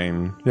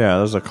crying. Yeah,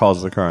 that's the cause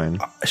of the crying.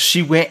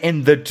 She went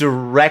in the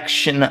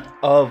direction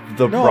of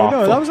the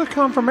brothel. No, that was a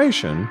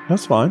confirmation.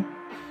 That's fine.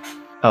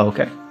 Oh,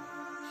 okay.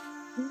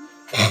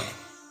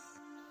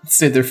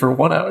 Stayed there for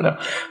 1 hour now.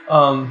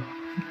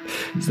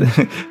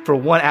 For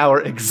 1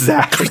 hour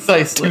exactly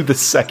Precisely. to the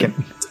second.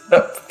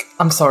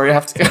 I'm sorry, I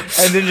have to go.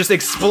 And then just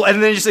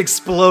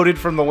exploded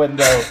from the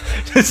window.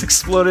 Just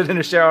exploded in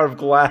a shower of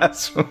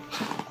glass.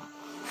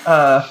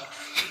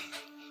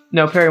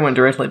 No, Perry went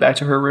directly back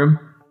to her room.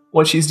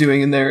 What she's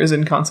doing in there is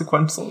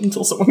inconsequential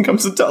until someone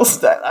comes and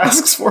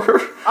asks for her.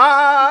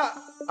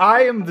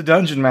 I am the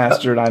dungeon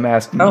master, and I'm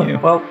asking you.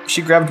 Well,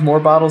 she grabbed more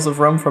bottles of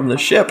rum from the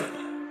ship,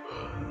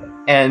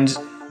 and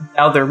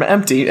now they're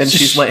empty, and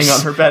she's laying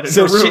on her bed in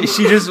So her room.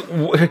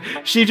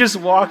 she just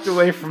walked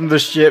away from the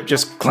ship,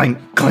 just clink,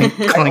 clink,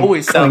 clink. I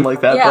always sound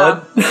like that,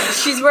 Yeah. bud.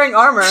 She's wearing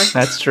armor.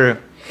 That's true.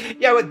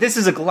 Yeah, but this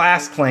is a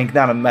glass clink,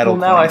 not a metal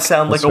Well, now I clink.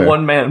 sound like That's a fair.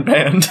 one-man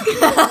band.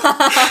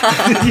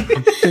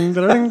 Ding,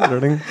 ding, ding,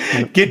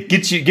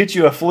 ding. Get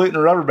you a flute and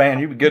a rubber band.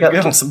 You'd be good to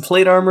go. Got some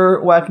plate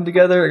armor whacking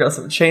together. I got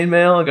some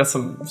chainmail. I got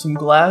some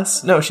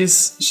glass. No,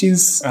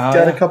 she's got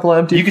yeah. a couple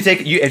empty. You could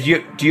take do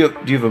you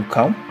have a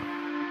comb?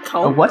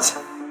 a what?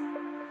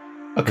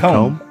 A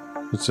comb.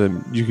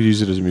 You could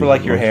use it as a For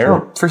like your hair.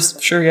 Oh, for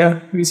sure, yeah.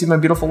 Have you seen my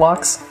beautiful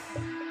locks?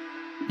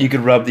 You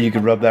could rub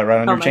that right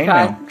on Oh your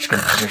my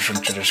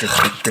chainmail.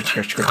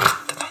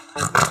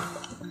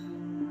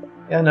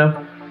 Yeah,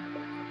 no.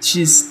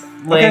 She's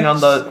laying on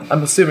the,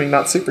 I'm assuming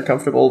not super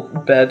comfortable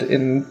bed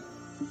in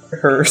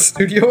her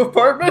studio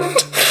apartment.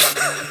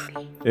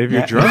 If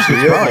you're drunk,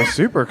 it's probably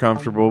super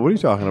comfortable. What are you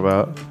talking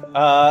about?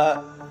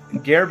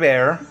 Gare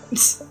Bear,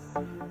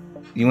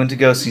 you went to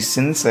go see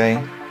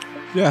Sensei.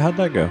 Yeah, how'd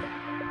that go?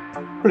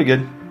 Pretty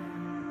good.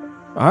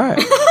 All right.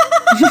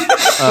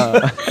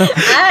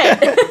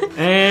 Alright.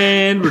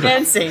 And we're done.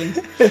 And scene.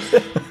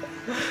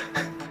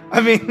 I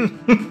mean,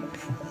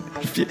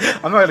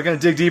 I'm not going to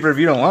dig deeper if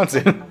you don't want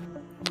to.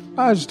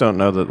 I just don't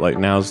know that like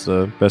now's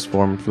the best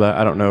form for that.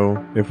 I don't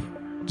know if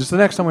just the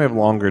next time we have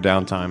longer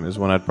downtime is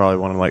when I'd probably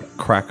want to like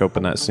crack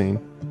open that scene.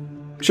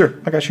 Sure,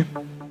 I got you.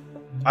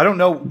 I don't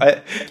know.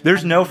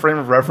 There's no frame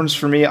of reference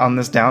for me on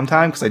this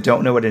downtime because I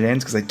don't know what it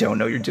ends because I don't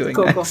know what you're doing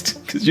Cool, next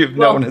because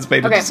no one has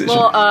made a decision.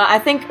 Well, I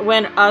think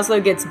when Oslo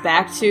gets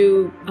back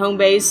to home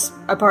base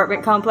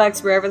apartment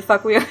complex, wherever the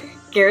fuck we are,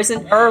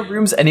 Garrison. Are our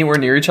rooms anywhere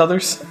near each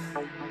other's?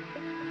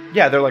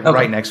 Yeah, they're like Okay.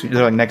 right next.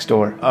 They're like next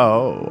door.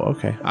 Oh,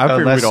 okay. I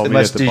figured we'd all meet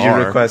Unless at the did bar.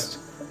 you request?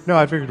 No,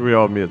 I figured we'd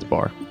all meet at the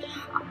bar.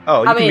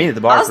 Oh, you I can mean, meet at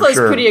the bar Oslo's for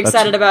sure. pretty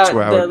excited about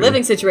where I the would be.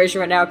 living situation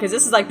right now because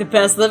this is like the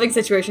best living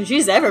situation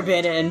she's ever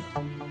been in.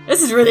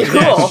 This is really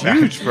cool.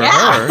 Huge for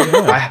Yeah.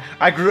 her. Yeah.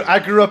 I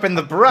grew up in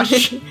the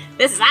brush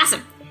This is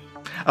awesome.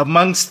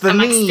 amongst the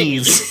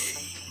knees.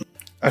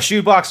 A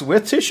shoebox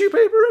with tissue paper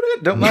in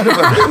it? Don't mind if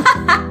I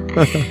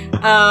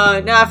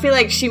do. No, I feel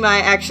like she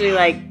might actually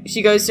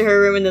she goes to her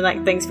room and then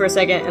like thinks for a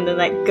second and then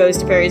like goes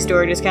to Perry's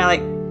door, just kind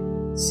of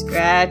like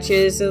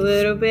scratches a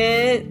little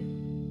bit.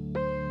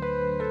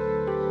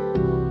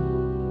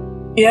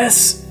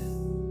 Yes.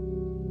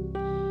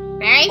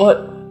 Barry? What?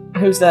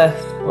 Who's that?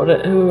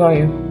 Who are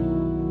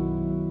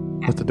you?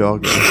 Let the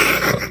dog go.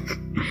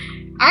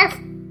 Arf.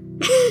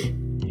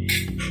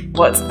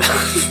 What?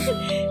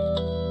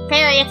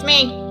 Perry, it's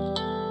me.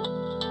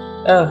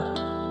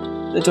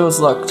 Oh. The door's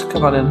locked.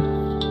 Come on in.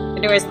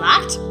 The door's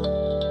locked?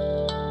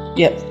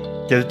 Yep.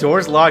 The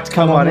door's locked.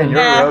 Come on in. You're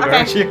Yeah, a rogue, okay.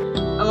 aren't you?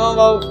 I'm gonna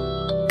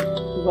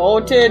go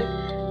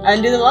to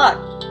undo the lock.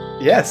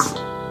 Yes.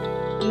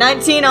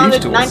 19 on These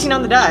the tools. 19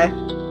 on the die.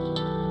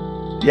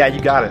 Yeah, you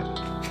got it.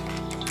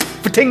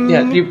 Pating!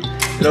 Yeah, you.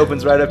 It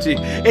opens right up to you.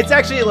 It's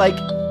actually like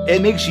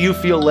it makes you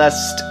feel less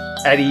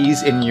at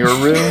ease in your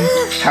room.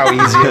 How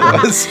easy it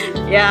was.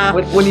 Yeah.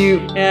 When you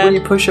Yeah. when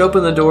you push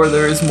open the door,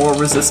 there is more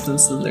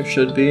resistance than there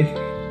should be.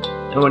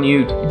 And when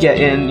you get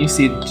in, you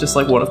see just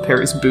like one of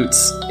Perry's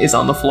boots is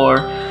on the floor.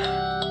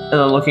 And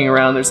then looking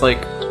around, there's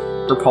like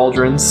her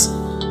pauldrons,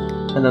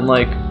 and then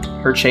like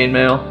her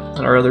chainmail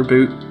and her other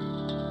boot.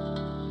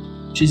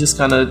 She's just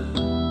kind of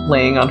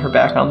laying on her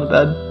back on the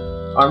bed,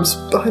 arms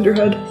behind her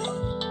head.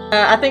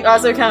 I think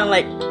Oslo kind of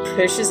like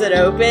pushes it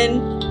open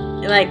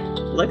and like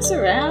looks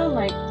around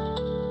like,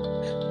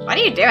 What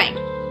are you doing?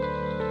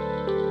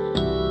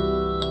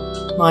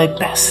 My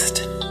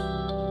best.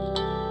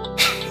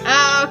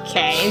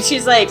 okay. And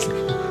she's like,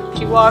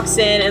 she walks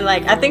in and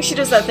like, I think she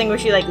does that thing where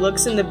she like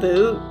looks in the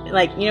boot.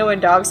 Like, you know when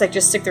dogs like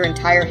just stick their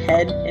entire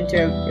head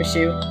into a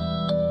shoe?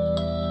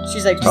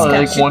 She's like, just Probably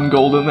kinda, like one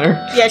gold in there,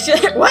 Yeah,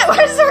 she's like, what?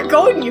 Why is there a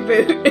gold in your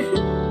boot?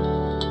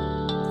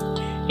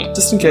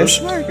 just in case.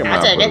 Smack him I'll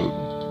out, take it. bro.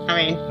 I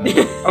mean,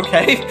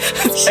 Okay,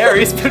 it's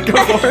Perry's, but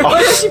go for it.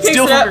 What if she picks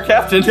Steal it from up? your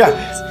captain.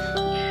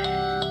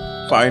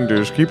 Yeah.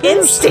 Finders keepers.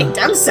 Instinct,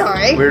 I'm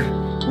sorry. Weird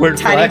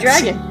Tiny flex.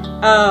 dragon.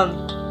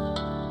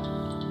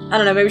 I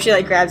don't know, maybe she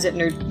like grabs it in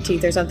her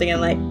teeth or something and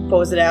like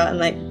pulls it out and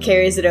like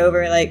carries it over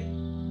and like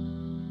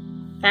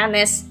found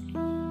this.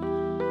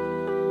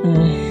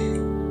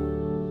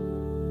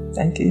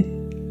 Thank you.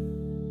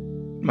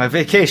 My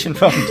vacation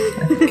fund.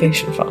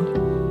 Vacation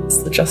fund.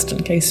 It's the just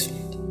in case.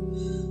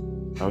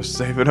 I was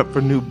saving up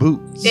for new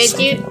boots. Did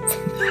you?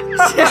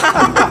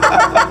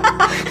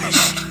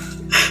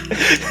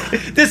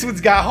 This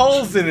one's got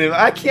holes in it.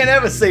 I can't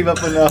ever save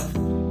up enough.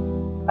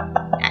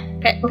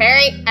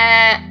 Perry,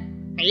 are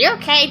Are you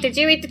okay? Did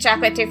you eat the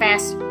chocolate too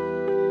fast?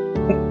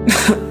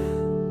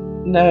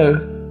 No.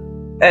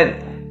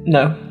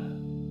 No.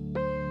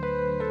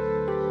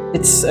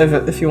 It's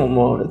over. If you want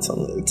more, it's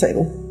on the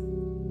table.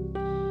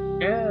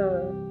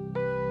 Oh.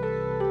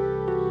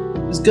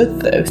 It was good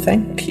though,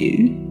 thank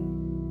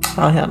you.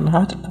 I hadn't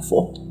had it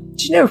before.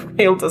 Do you know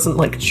Rail doesn't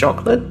like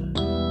chocolate?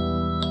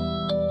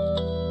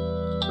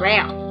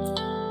 Rail.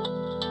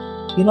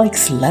 He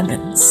likes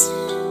lemons.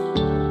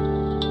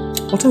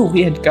 What a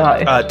weird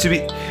guy.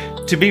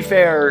 To be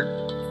fair,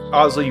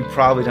 Oslo, you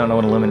probably don't know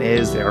what a lemon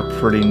is. They are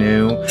pretty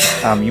new.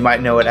 You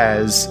might know it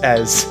as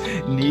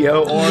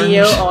Neo Orange.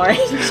 Neo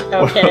Orange.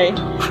 Okay.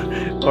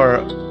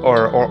 or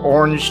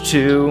Orange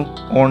 2,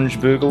 Orange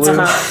Boogaloo.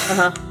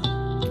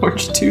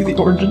 Orange 2, the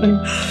orangening.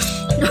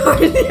 The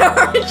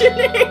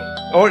originate.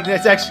 Or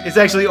it's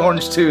actually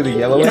Orange 2, the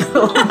yellow one.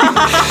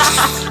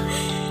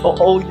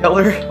 Old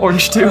Yeller,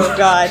 Orange 2. Oh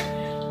god.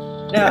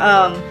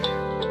 No,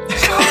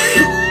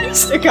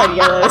 they're called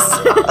yellows.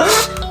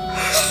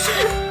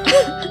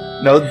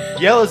 No,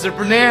 yellows are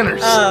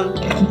bananas. I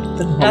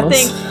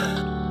think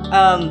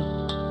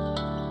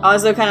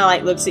Oslo kind of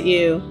like looks at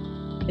you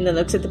and then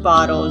looks at the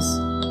bottles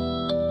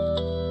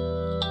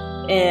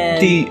and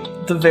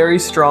the very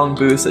strong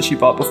booze that she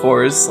bought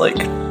before is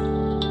like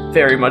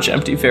very much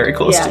empty, very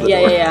close to the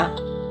door. Yeah.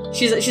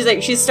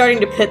 She's starting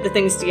to put the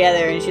things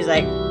together and she's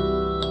like,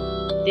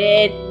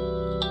 Did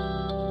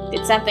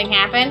something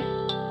happen?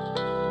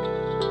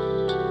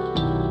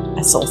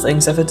 That's all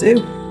things ever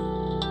do.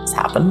 It's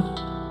happened.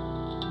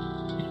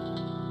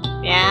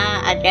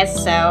 Yeah, I guess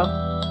so.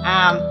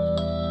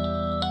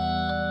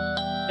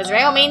 Was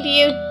Rail mean to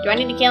you? Do I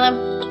need to kill him?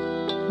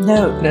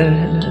 No.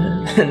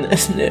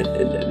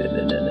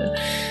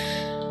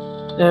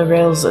 No,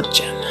 Rail's a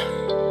gem.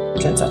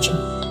 Can't touch him.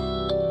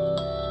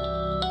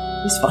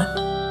 He's fine.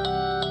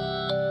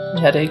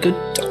 We had a good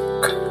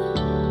talk.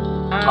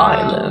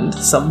 I learned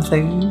some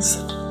things.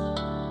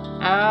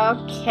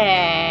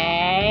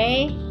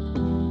 Okay.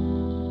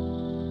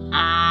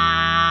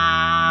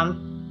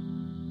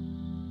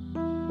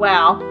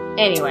 Well,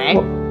 anyway.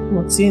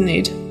 What do you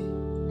need?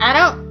 I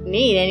don't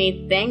need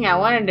anything. I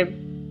wanted to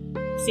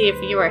see if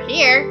you were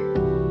here.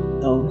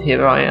 Oh,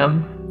 here I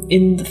am.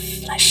 In the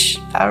flesh.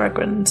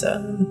 Peregrine's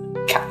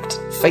cat.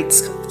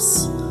 Fate's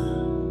compass.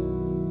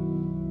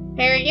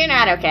 Perry, you're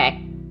not okay.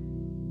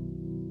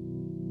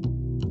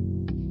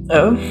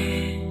 Oh?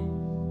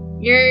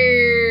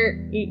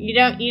 You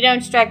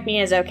don't strike me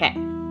as okay.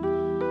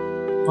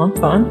 I'm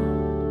fine.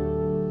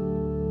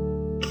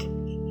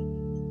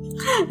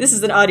 this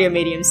is an audio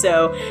medium,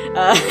 so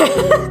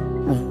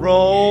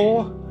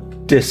Roll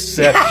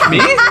deception. Me?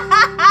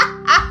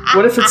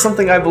 What if it's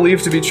something I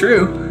believe to be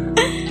true?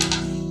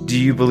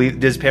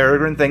 Does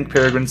Peregrine think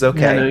Peregrine's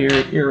okay? Yeah,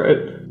 no, you're right.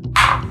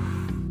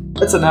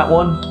 That's a nat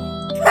 1.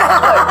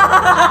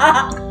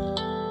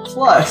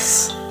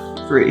 Plus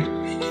 3. So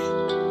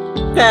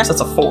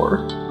that's a 4.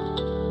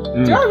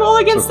 do I roll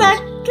against that?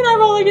 Can I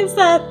roll against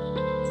that?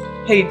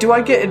 Hey, do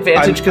I get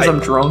advantage because I'm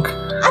drunk?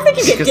 I think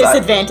you get 'Cause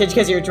disadvantage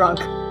because you're drunk.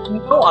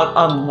 No,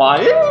 I'm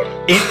lying?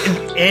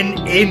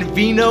 In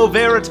vino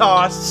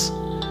veritas.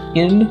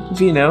 In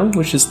vino,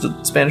 which is the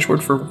Spanish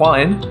word for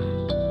wine,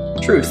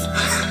 truth.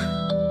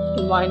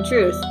 In wine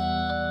truth.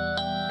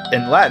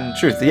 In Latin,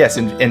 truth. Yes,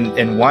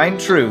 in wine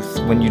truth.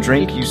 When you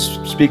drink, you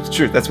speak the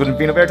truth. That's what in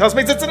vino veritas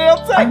makes sense in an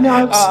outside. I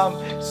know.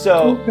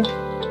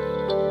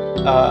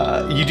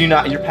 You do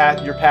not. Your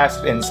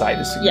passive insight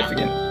is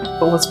significant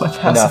But what's my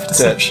passive enough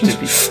deception? to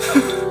be.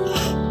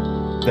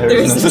 There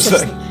is no such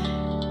thing.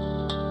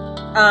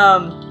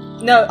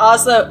 No,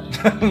 Oslo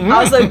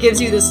gives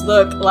you this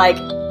look like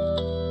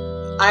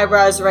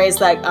eyebrows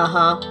raised like,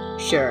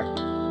 sure.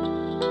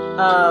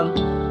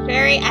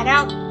 Perry,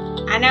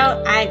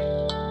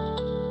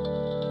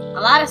 a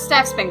lot of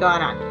stuff's been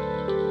going on.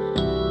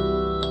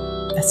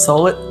 That's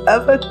all it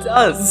ever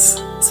does.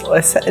 That's what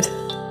I said.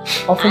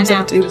 All things I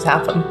know. ever do is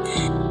happen.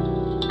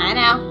 I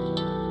know.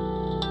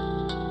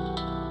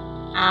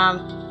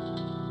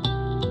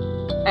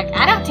 Like,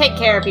 I don't take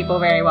care of people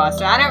very well,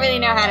 so I don't really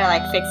know how to,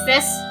 like, fix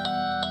this.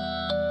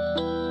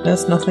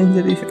 There's nothing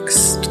to be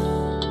fixed.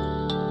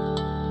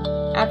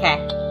 Okay.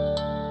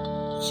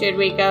 Should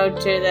we go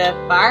to the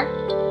bar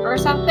or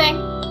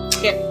something?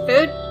 Get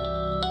food?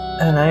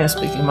 And I am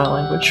speaking my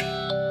language.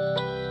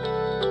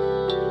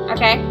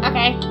 Okay.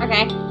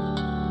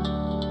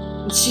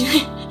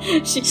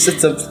 She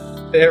Sits up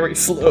very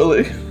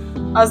slowly.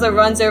 Oslo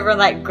runs over and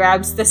like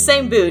grabs the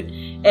same boot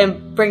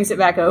and brings it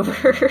back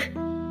over.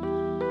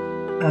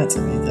 I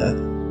don't need that.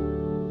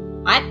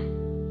 What?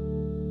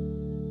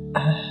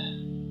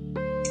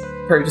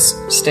 Perry just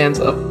stands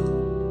up,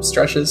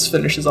 stretches,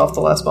 finishes off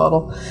the last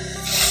bottle,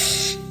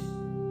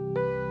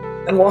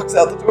 and walks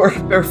out the door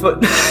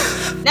barefoot.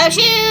 No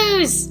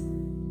shoes!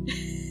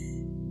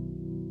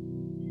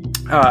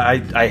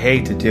 I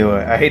hate to do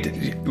it. I hate to.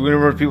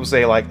 Whenever people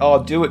say like,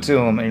 "Oh, do it to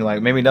him," and you're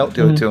like, "Maybe don't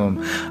do it to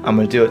him." I'm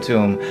gonna do it to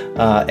him.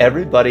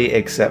 Everybody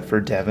except for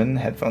Devin,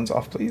 headphones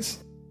off, please.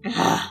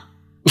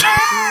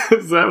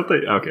 Is that what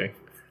they... Okay.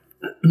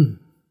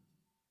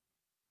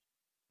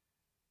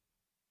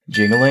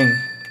 Jingling.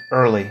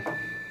 Early.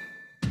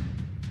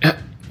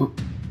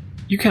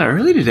 You kind of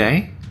early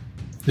today.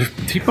 There's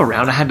people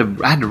around. I had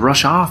to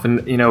rush off and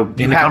in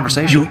the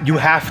conversation. You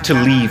have to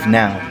leave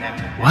now.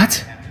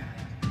 What?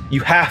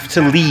 You have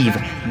to leave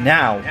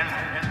now.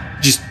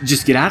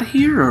 Just get out of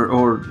here,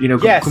 or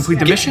Yes, complete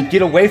the mission.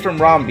 Get away from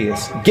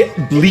Rombius.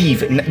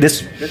 Leave.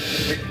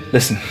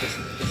 Listen.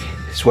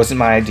 This wasn't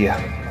my idea.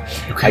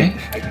 Okay.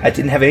 I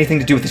didn't have anything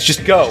to do with this.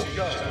 Just go.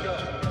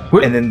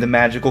 What? And then the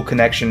magical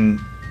connection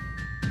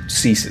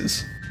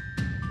ceases.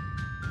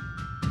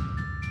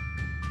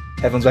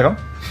 Everyone's back on.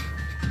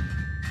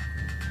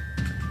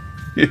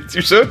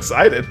 You're so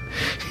excited.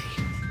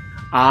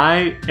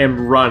 I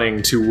am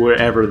running to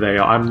wherever they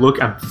are.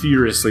 I'm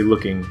furiously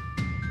looking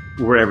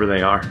wherever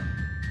they are.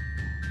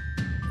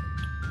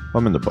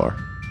 I'm in the bar.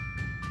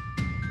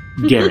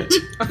 Garrett,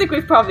 I think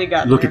we've probably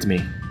got look there at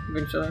me.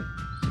 eventually.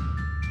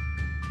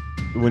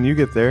 When you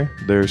get there,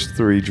 there's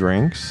 3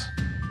 drinks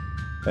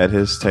at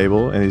his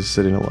table, and he's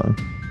sitting alone.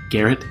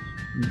 Garrett,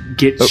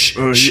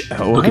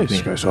 look at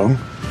me. Song.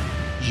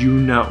 You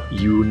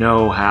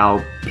know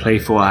how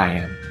playful I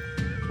am.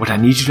 What I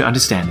need you to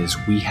understand is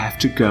we have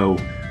to go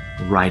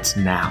right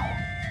now.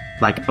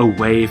 Like,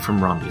 away from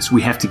Rombius.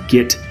 We have to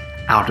get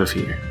out of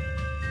here.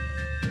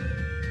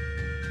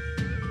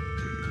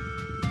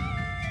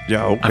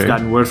 Yeah, okay. I've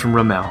gotten word from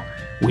Ramel.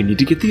 We need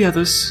to get the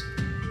others,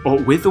 or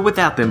with or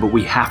without them, but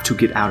we have to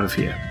get out of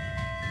here.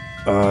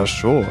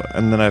 Sure.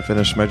 And then I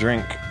finish my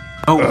drink.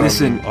 Oh,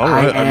 listen, all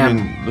right. I'm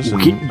I'm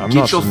get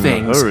not your in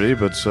things. a hurry,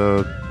 but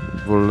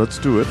well, let's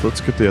do it.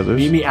 Let's get the others.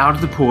 Meet me out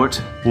of the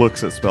port.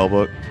 Looks at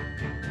spellbook.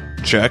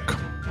 Check.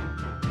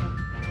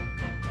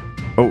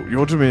 Oh, you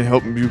want me to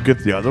help you get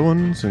the other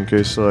ones in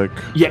case, like...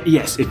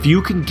 Yes, if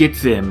you can get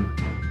them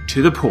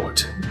to the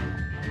port.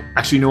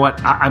 Actually, you know what?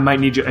 I might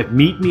need you.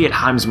 Meet me at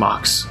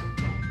Heimsmarks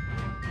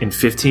in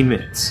 15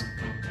 minutes.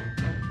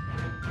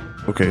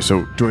 Okay,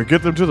 so do I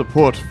get them to the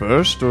port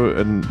first,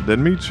 and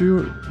then meet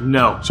you?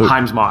 No, So-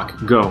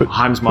 Heimsmark, go.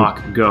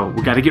 Heimsmark, go.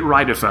 We gotta get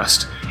Ryder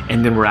first,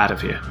 and then we're out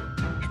of here.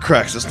 He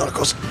cracks his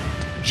knuckles.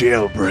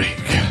 Jailbreak.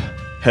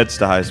 Heads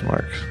to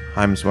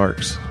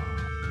Heimsmarks.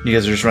 You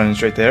guys are just running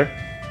straight there?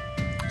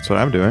 That's what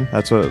I'm doing.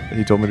 That's what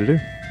he told me to do.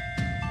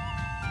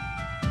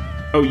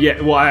 Oh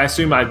yeah, well I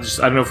assume I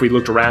don't know if we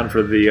looked around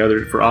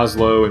for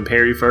Oslo and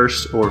Perry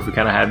first, or if we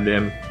kind of had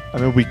them. I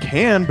mean, we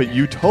can, but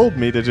you told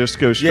me to just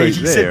go straight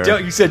there.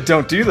 You said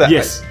don't do that.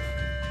 Yes.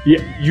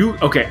 Yeah.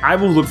 Okay? I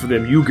will look for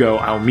them. You go.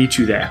 I'll meet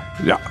you there.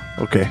 Yeah.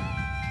 Okay.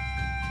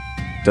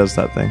 Does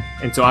that thing.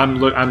 And so I'm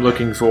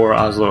looking for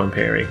Oslo and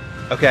Perry.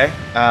 Okay.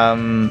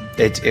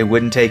 It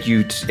wouldn't take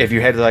you if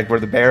you head to like where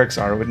the barracks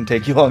are. It wouldn't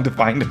take you long to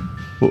find them.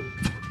 Well,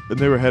 and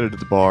they were headed to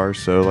the bar,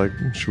 so like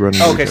she run.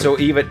 Okay, so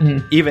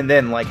even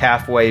then, like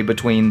halfway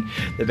between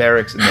the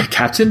barracks and the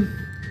Captain,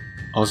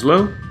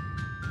 Oslo.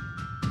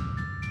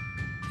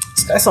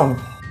 Skysong.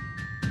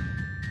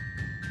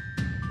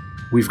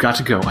 We've got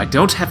to go. I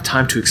don't have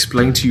time to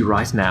explain to you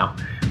right now,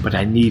 but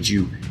I need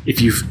you.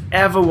 If you've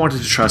ever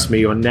wanted to trust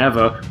me, or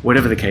never,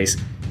 whatever the case,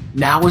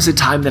 now is the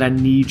time that I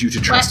need you to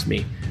trust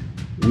me.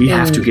 We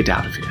have to get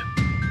out of here.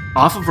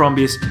 Off of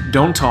Rombius,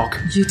 don't talk.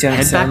 You don't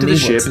Head tell back to me the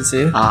what ship. to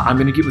do. I'm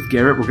going to get with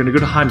Garrett. We're going to go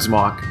to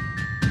Heimsmark.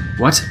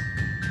 What?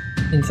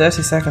 In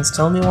 30 seconds,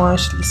 tell me why I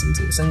should listen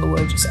to a single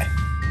word you say.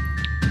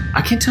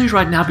 I can't tell you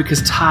right now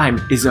because time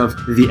is of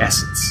the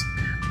essence.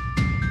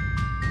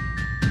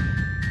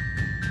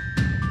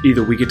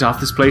 Either we get off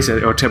this place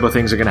or terrible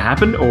things are going to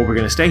happen, or we're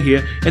going to stay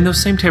here, and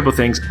those same terrible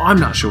things, I'm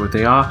not sure what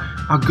they are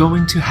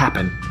going to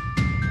happen.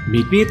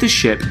 Meet me at the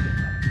ship.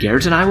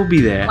 Garrett and I will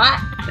be there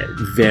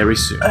very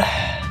soon.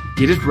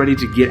 Get it ready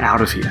to get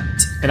out of here.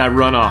 And I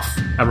run off.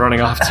 I'm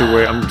running off to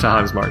where I'm to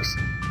Heimsmarks.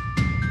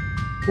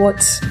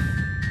 What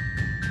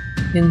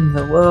in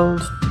the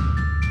world?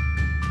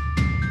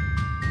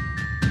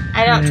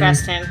 I don't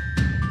trust him.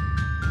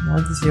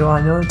 Neither do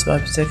I, nor do I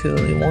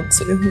particularly want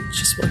to,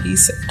 which is what he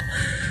said.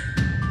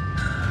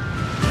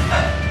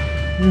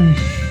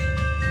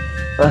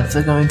 But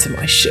they're going to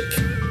my ship.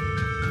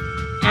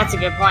 That's a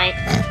good point.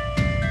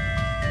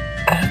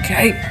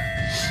 Okay.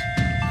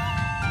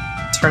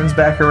 Turns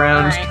back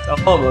around,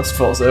 Alright. almost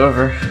falls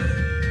over.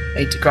 I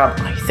need to grab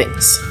my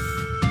things.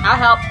 I'll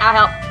help.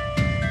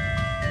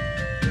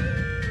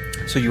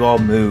 So you all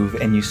move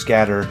and you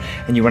scatter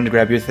and you run to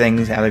grab your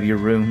things out of your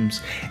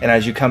rooms. And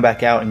as you come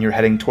back out and you're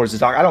heading towards the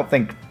dock, I don't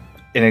think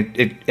in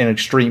an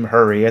extreme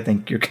hurry. I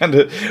think you're kind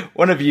of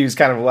one of you is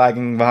kind of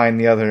lagging behind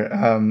the other.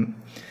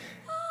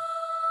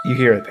 You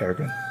hear it,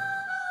 Peregrine.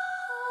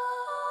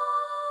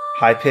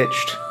 High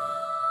pitched,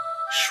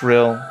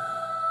 shrill,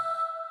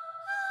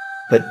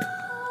 but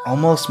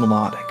almost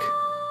melodic,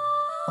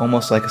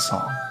 almost like a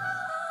song.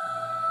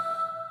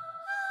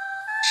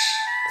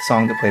 The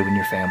song that played when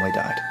your family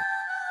died.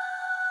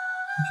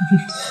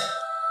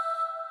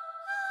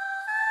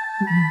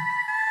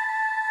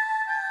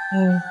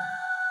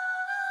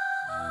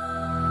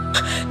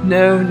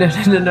 No,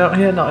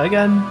 here, not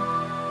again.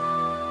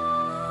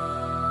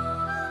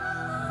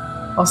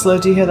 Oslo,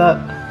 do you hear that?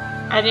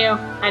 I do.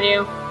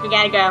 We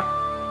gotta go.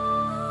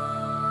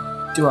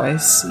 Do I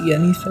see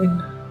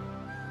anything?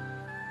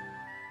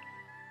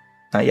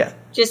 Not yet.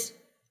 Just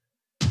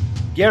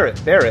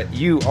Garrett, Barrett,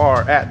 you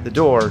are at the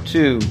door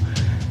to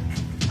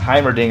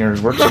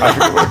Heimerdinger's workshop.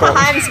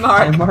 I'm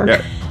smart. Mark.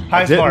 Yeah.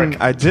 Heimsmark.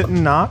 I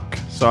didn't knock,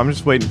 so I'm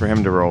just waiting for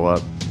him to roll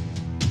up.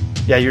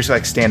 Yeah, you're just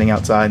like standing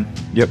outside.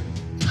 Yep.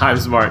 I'm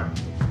smart.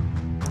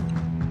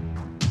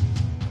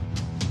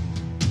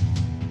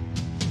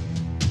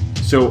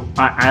 So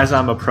as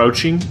I'm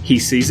approaching, he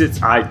sees it.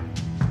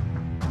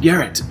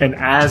 Garrett. And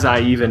as I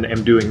even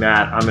am doing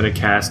that, I'm going to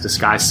cast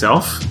Disguise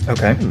Self.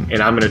 Okay. And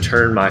I'm going to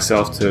turn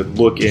myself to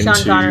look into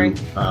Connery.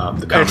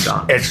 The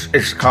Commandant.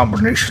 It's a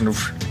combination of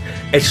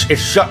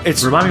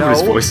it's Remind me what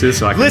his no. voice is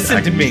so I can, Listen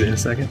I can to use me. it in a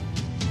second.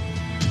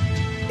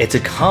 It's a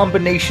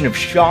combination of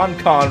Sean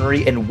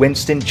Connery and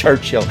Winston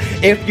Churchill.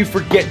 If you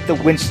forget the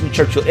Winston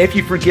Churchill, if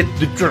you forget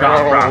the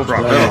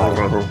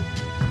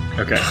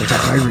Okay.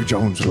 Harry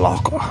Jones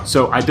locker.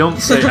 So I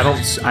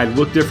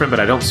look different, but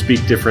I don't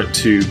speak different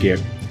to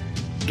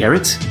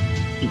Garrett.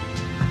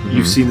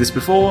 You've seen this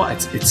before.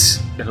 It's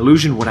an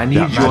illusion. What I need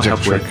That your magic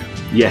help trick.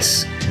 with.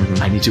 Yes.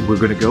 I need to. We're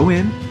going to go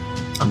in.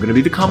 I'm going to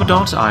be the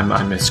Commandant. I'm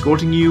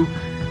escorting you.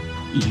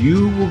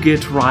 You will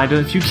get Ryder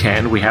if you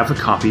can. We have a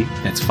copy.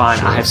 That's fine.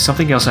 I have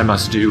something else I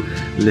must do.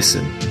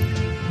 Listen.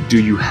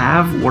 Do you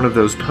have one of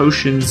those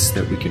potions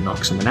that we can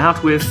knock someone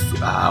out with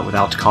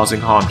without causing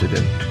harm to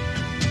them?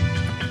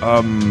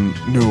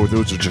 No,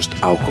 those are just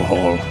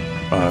alcohol.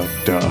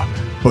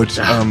 But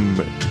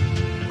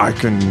I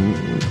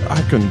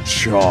can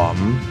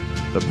charm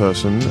the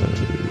person,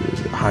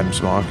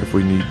 Heimsmark, if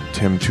we need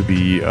him to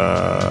be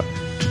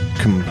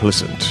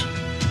complicit.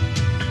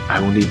 I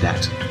will need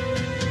that.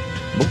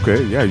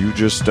 Okay, yeah, you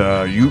just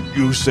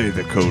you say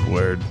the code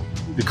word.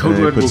 The code And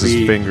he word will puts his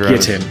be finger get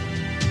out. him.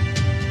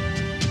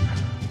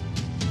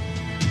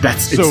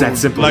 It's So, that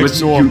simple. like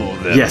Let's- normal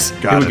then. Yes,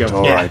 Got here we it, go.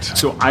 all Yeah. right.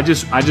 So I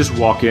just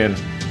walk in.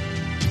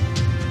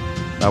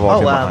 I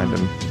walk in Oh, behind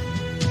him.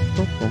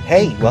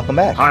 Hey, welcome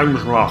back. I'm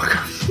rock.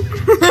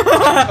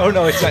 Oh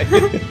no, it's not.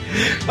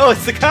 Oh,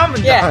 it's the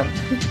Commandant. Yeah.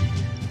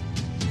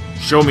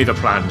 Show me the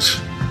plans.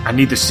 I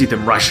need to see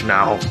them right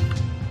now.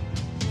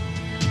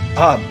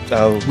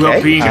 Okay.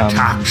 We're being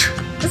attacked.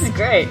 This is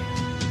great.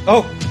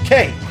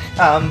 Okay.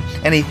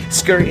 And he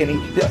scurry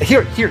and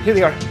here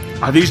they are.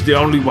 Are these the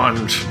only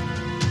ones?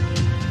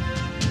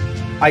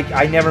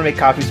 I never make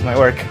copies of my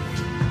work.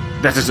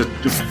 That is a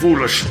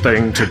foolish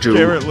thing to do.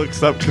 Garrett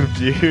looks up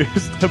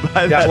confused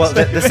by Yeah, that. well,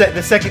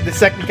 the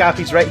second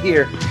copy's right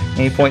here, and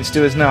he points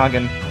to his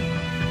noggin.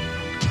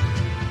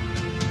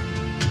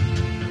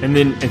 And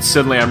then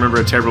suddenly I remember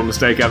a terrible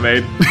mistake I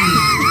made.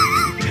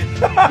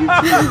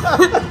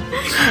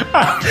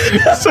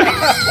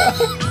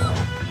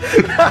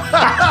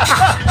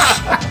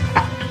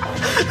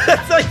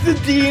 That's like the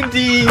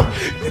D&D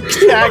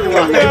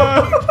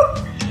tagline.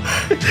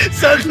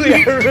 Suddenly,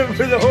 I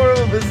remember the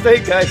horrible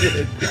mistake I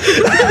did.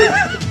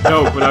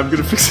 No, but I'm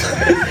gonna fix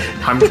it.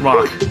 I'm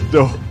rock.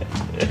 No.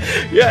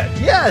 Yeah.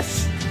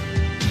 Yes.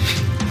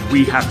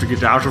 We have to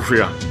get out of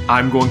here.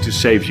 I'm going to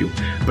save you,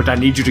 but I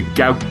need you to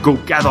go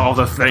gather all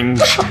the things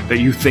that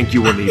you think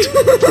you will need.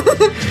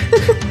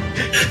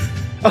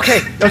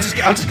 Okay.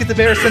 I'll just get the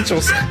bare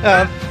essentials.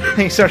 And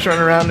he starts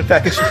running around and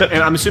package it up.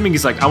 And I'm assuming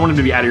he's like, I want him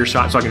to be out of your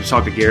shot so I can just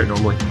talk to Garrett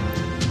normally.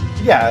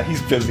 Yeah,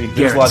 he's busy. There's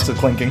Garrett. lots of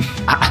clinking.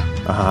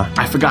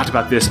 I forgot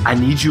about this. I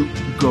need you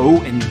to go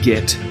and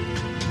get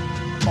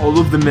all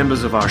of the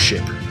members of our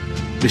ship.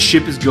 The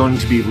ship is going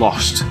to be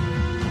lost.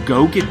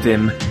 Go get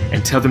them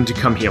and tell them to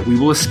come here. We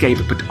will escape,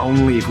 but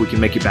only if we can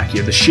make it back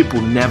here. The ship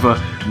will never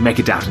make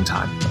it out in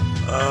time.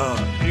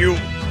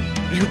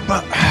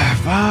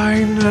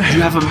 Fine. You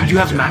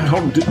have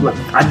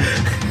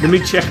let me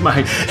check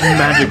my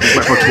magic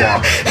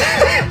repertoire.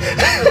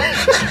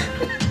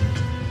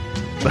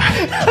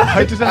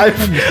 Why did I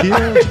come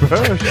here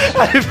first?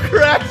 I've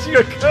cracked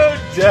your code,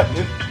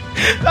 Devin.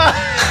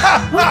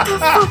 What is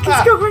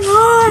going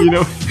on? You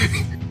know,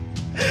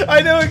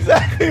 I know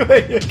exactly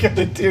what you're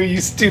gonna do, you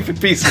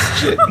stupid piece of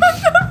shit.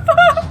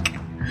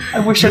 I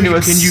wish I knew a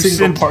Can you single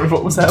send- part of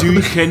what was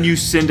happening. can you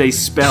send a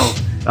spell?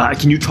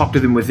 Can you talk to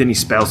them with any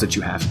spells that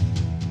you have?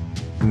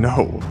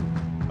 No.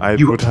 I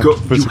You would have go.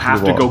 to You physically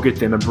have to walk. go get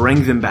them and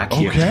bring them back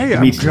here. Okay, I'm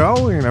immediately.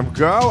 going. I'm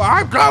going.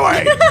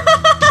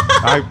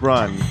 I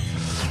run.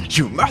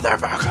 You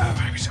motherfucker.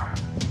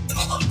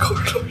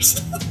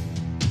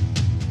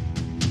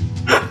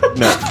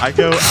 No,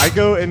 I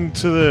go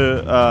into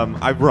the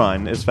I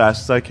run as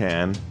fast as I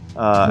can.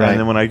 Right. And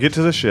then when I get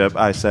to the ship,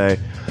 I say,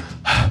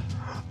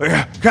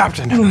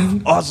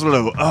 Captain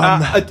Oslo,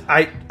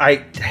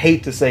 I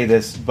hate to say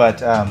this,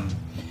 but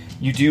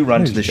you do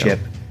run to the you go. ship.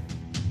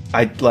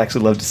 I'd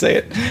actually love to say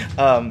it.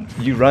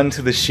 You run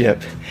to the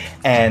ship,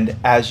 and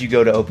as you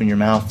go to open your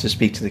mouth to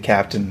speak to the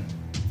captain,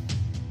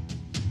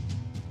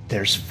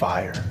 there's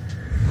fire.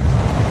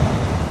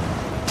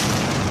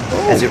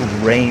 As it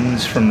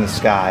rains from the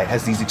sky,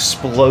 has these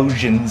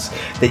explosions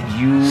that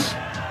you,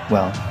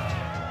 well,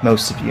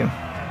 most of you,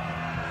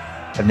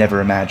 have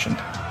never imagined.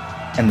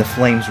 And the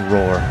flames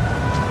roar,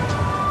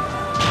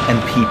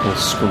 and people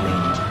scream,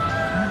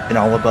 and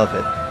all above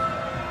it,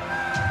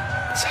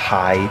 this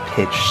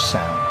high-pitched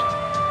sound.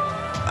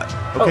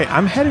 Okay,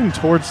 I'm heading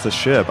towards the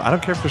ship. I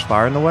don't care if there's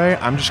fire in the way.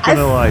 I'm just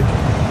gonna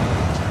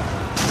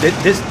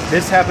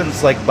This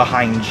happens like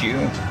behind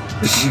you.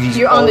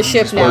 You're on the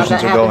ship now. That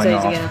Explosions are happens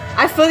going again.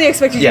 I fully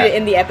expected you to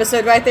end the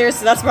episode right there,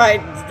 so that's why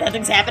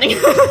nothing's happening.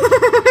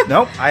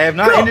 Nope, I have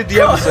not ended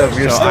the episode.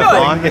 We're So still I'm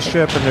going. on the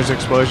ship and there's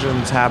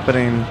explosions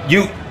happening.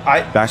 You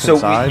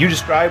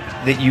described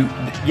that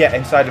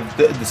inside of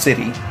the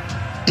city.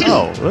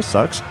 Oh, this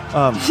sucks.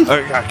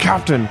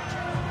 Captain,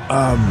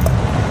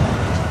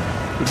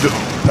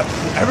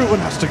 everyone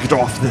has to get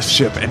off this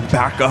ship and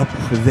back up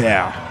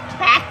there.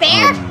 Back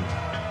there?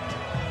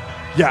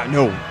 Yeah,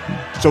 no.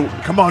 So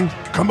come on,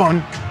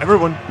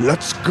 everyone,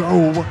 let's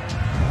go.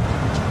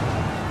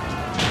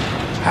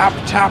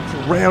 Tap,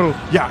 rail.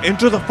 Yeah,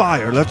 into the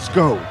fire. Let's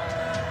go.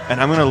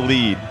 And I'm gonna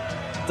lead.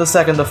 The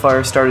second the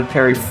fire started,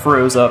 Perry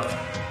froze up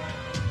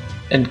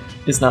and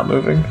is not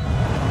moving.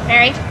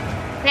 Perry?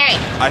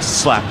 I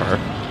slap her.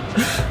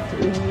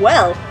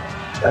 Well,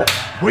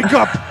 Wake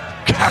up,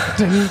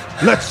 Captain.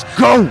 Let's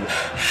go.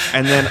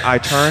 And then I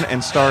turn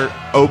and start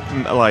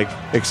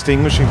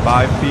extinguishing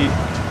 5 feet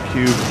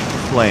cube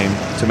flame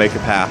to make a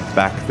path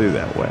back through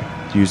that way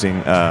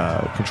using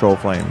control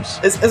flames.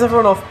 Is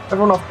everyone off?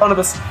 Everyone off.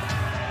 Barnabas,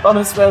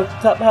 rail,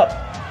 tap.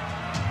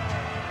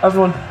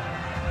 Everyone.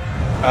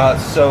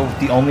 So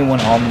the only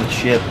one on the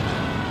ship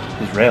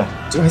is Rail.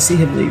 Do I see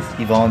him leave?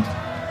 He volunteered.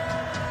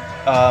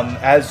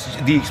 As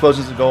the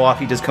explosions go off,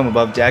 he does come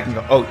above deck and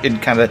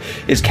and kind of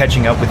is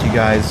catching up with you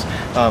guys.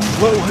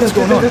 What's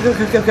going on? Go.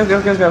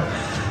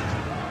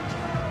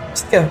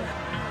 Just go.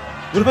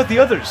 What about the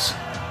others?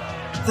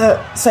 They're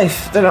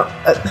safe. They're not.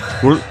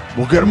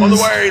 We'll get them on the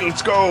way.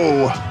 Let's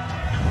go.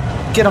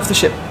 Get off the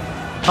ship.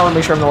 I want to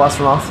make sure I'm the last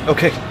one off.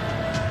 Okay.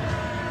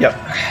 Yep.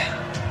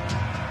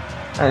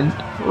 And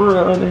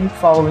running,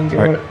 following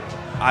Garrett. Right.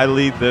 I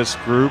lead this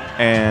group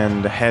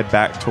and head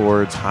back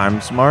towards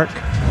Heimsmark.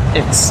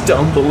 And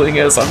stumbling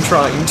as I'm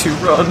trying to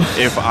run.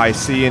 If I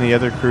see any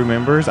other crew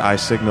members, I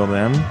signal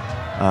them.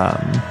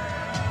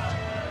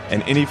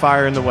 And any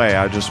fire in the way,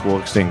 I just will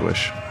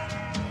extinguish.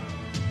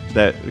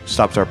 That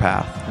stops our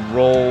path.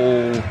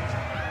 Roll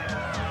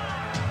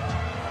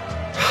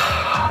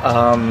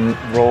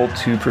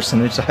 2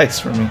 percentage dice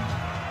for me.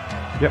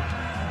 Yep.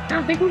 I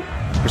don't think we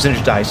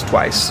Percentage dice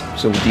twice,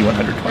 so D100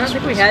 twice. I don't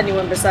think we had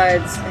anyone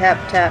besides Hap,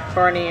 Tap,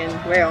 Barney, and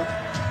Rail.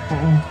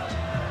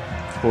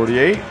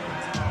 48.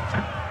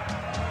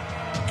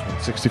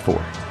 64.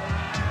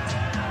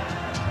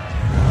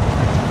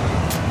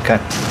 Okay.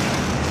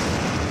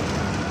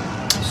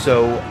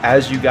 So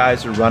as you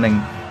guys are running,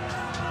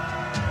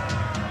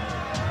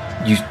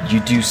 you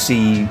do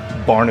see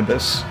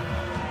Barnabas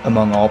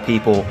among all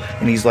people,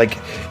 and he's like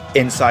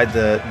inside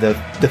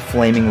the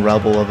flaming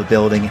rubble of a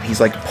building, and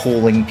he's like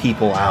pulling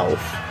people out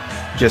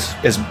just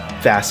as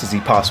fast as he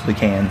possibly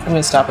can. I'm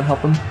gonna stop and help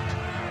him.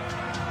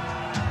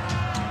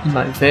 In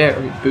my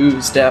very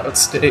boozed out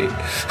state.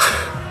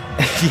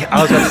 Yeah,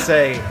 I was about to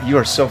say, you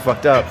are so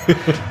fucked up.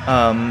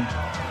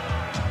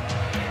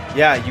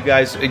 Yeah, you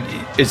guys,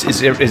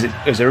 is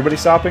everybody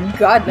stopping?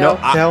 God, no.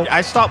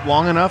 I stopped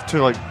long enough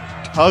to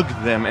tug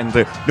them and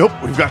say, nope,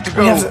 we've got to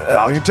go.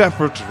 Valiant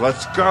effort,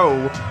 let's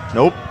go.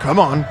 Nope, come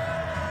on.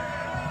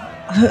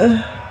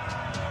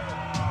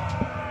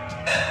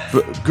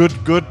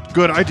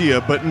 Good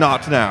idea, but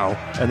not now.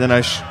 And then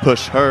I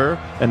push her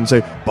and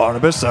say,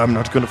 Barnabas, I'm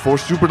not going to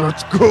force you, but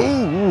let's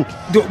go.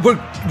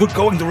 We're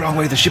going the wrong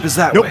way. The ship is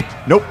that way.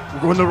 Nope,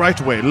 we're going the right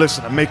way.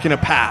 Listen, I'm making a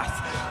path.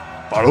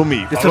 Follow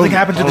me. Did something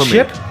happen to the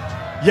ship?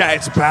 Yeah,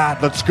 it's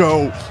bad. Let's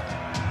go.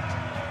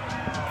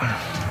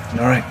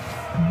 All right.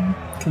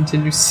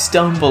 Continue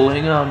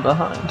stumbling on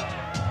behind.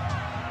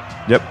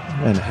 Yep,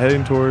 and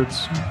heading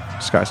towards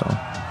Skysong.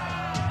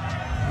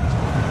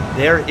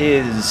 There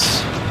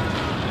is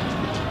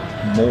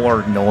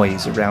more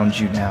noise around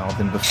you now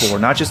than before.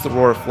 Not just the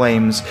roar of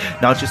flames,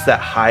 not just that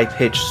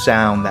high-pitched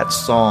sound, that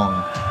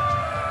song,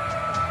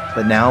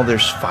 but now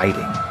there's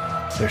fighting.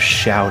 There's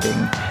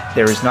shouting.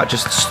 There is not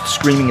just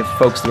screaming at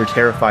folks that are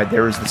terrified,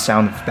 there is the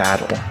sound of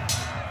battle.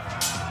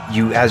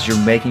 As you're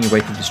making your way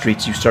through the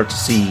streets, you start to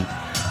see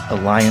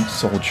Alliance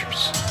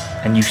soldiers,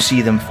 and you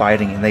see them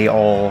fighting, and they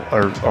all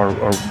are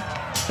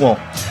well,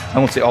 I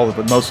won't say all of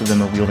them, but most of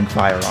them are wielding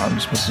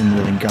firearms, most of them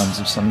wielding guns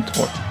of some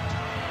sort.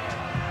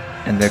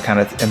 And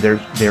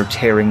they're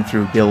tearing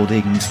through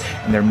buildings,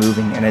 and they're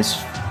moving, and as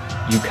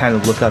you kind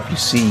of look up, you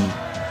see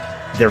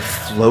they're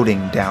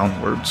floating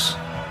downwards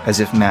as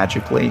if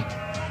magically,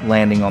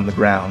 landing on the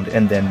ground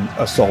and then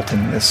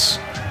assaulting this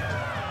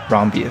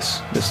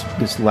Rhombius,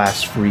 this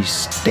last free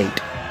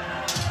state.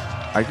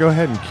 I go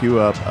ahead and queue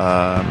up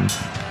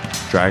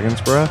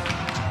Dragon's Breath.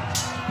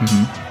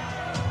 Mm-hmm.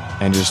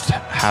 And just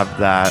have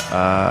that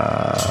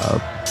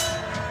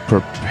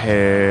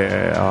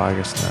prepare. Oh, I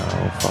guess no.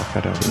 Fuck, I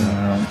don't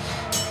know.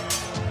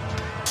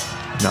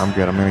 No, I'm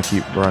good. I'm going to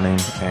keep running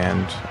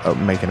and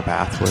making a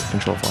path with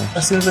control flames.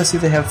 As soon as I see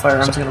they have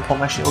firearms, I'm going to pull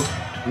my shield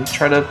and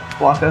try to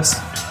block us.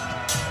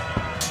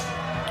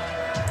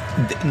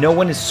 no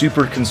one is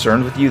super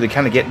concerned with you. They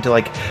kind of get into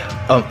like,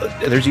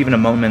 there's even a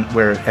moment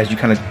where as you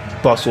kind of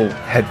bustle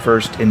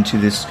headfirst into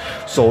this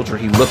soldier,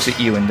 he looks at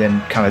you and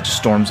then kind of just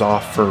storms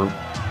off for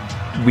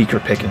weaker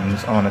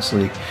pickings,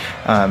 honestly,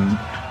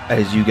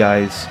 as you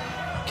guys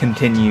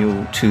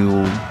continue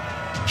to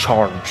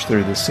charge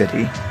through the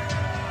city.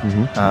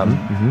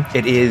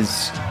 It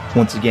is,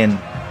 once again,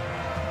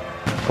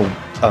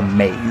 a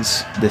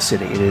maze, this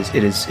city.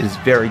 It is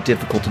very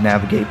difficult to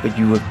navigate, but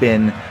you have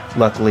been,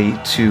 luckily,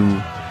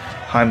 to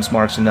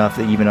Heimsmarks enough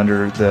that even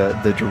under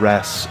the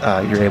duress,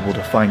 you're able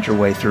to find your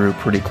way through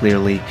pretty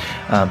clearly,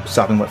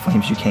 stopping what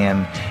flames you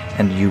can,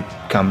 and you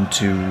come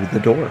to the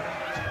door.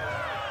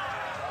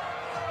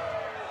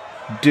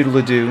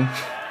 Doodle-a-doo,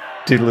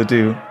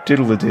 doodle-a-doo,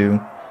 doodle-a-doo.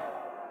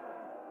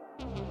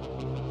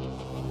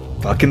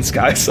 Fucking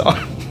Sky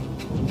Song.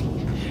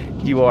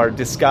 You are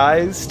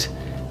disguised.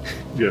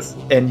 Yes.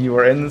 And you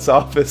are in this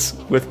office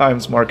with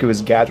Heimsmark, who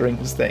is gathering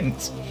his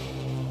things.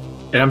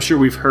 And I'm sure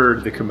we've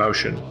heard the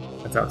commotion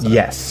that's outside.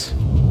 Yes.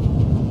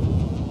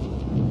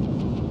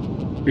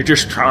 It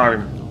is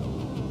time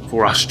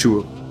for us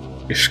to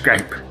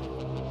escape.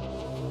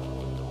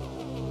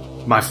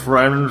 My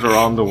friends are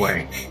on the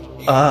way.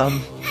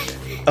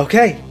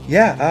 Okay.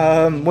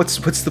 Yeah. What's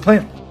the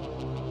plan?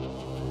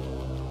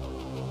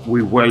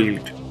 We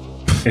wait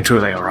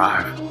until they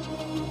arrive.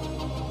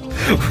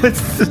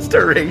 What's the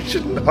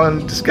duration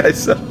on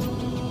Disguise Self?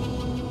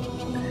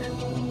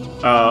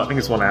 I think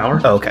it's 1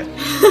 hour. Oh, okay.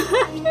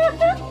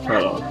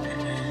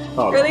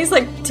 Or at least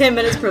like 10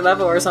 minutes per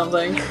level or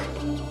something.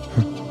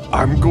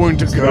 I'm going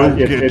to go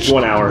get it's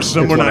 1 hour.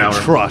 someone I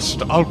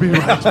trust. I'll be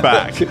right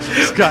back.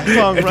 Sky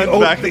Song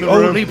runs back in the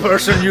room. only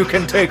person you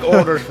can take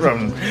orders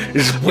from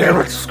is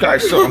Garrett Sky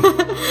Song.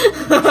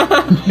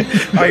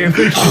 I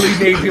officially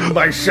named him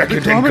my second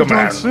in Commandant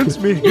command. sends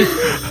me.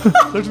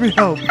 Let me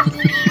help.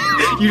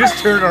 You just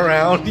turn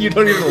around. You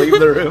don't even leave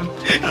the room.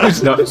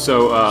 No,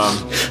 so,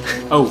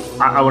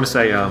 I want to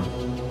say,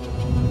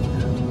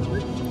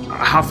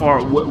 how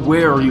far,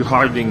 where are you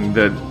hiding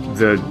the,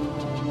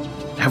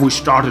 have we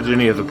started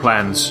any of the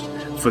plans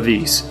for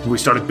these? Have we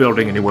started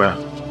building anywhere?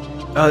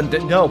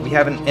 No, we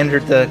haven't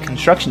entered the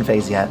construction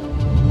phase yet.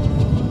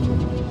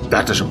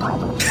 That is a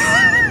problem.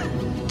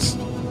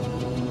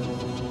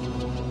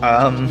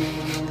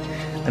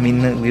 I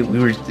mean, we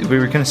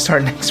were going to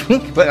start next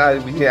week,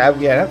 but we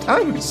have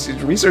time to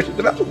research and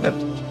development.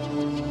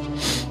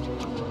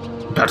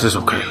 That is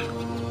okay.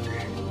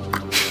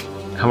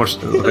 How much?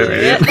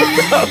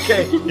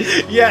 Okay.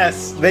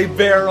 Yes, they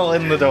barrel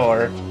in the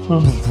door.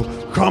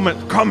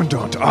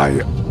 Commandant,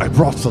 I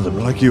brought them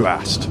like you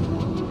asked.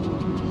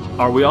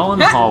 Are we all in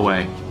the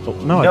hallway?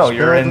 No,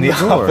 you're in the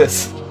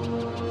office.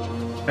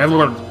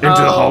 Everyone into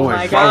the hallway.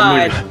 My Follow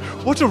me. God.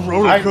 What a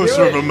roller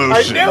coaster of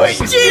emotions. I knew it.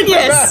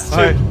 Genius! All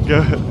right,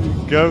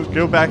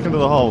 go back into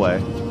the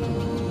hallway.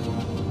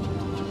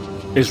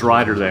 Is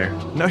Ryder there?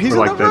 No, he's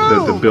or in like the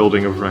room. the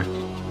building of Ryder.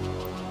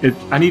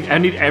 I need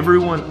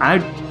everyone. I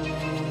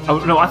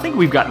think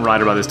we've gotten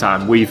Ryder by this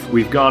time.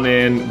 We've gone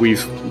in.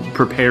 We've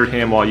prepared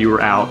him while you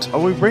were out. Are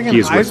we bringing He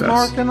is with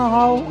us. Heimsmark in the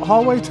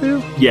hallway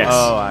too? Yes.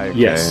 Oh, okay,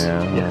 yes.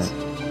 yeah.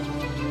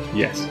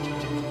 Yes.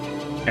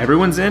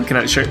 Everyone's in. Can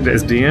I check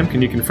as DM?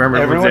 Can you confirm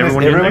everyone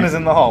Everyone is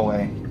in the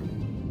hallway.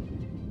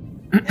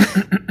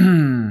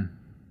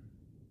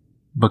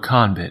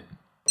 Baconbit.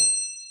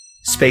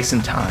 Space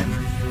and time,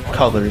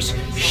 colors,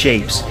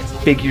 shapes,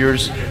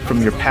 figures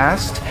from your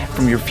past,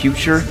 from your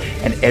future,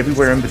 and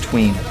everywhere in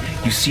between.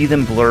 You see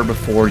them blur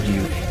before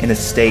you in a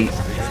state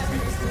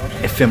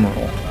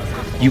ephemeral.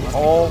 You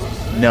all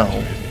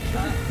know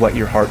what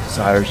your heart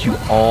desires. You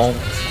all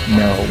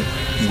know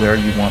where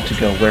you want to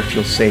go, where it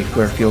feels safe,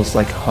 where it feels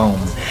like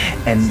home.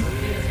 And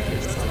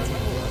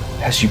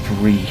as you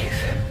breathe,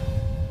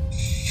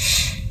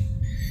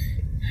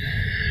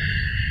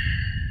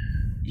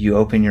 you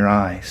open your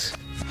eyes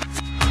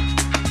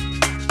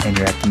and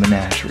you're at the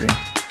menagerie.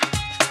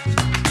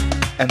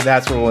 And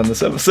that's where we'll end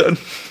this episode.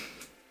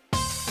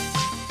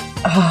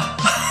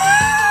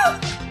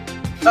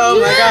 Oh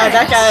my God,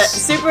 that got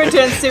super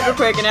intense, super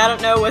quick, and I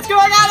don't know what's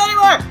going on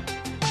anymore!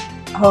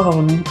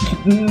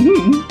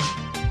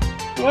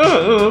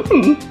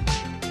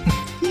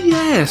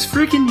 Yes,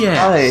 freaking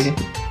yes.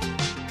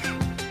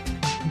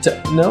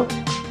 No?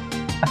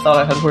 I thought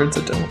I had words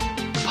that don't.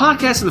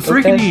 Podcast of the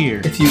freaking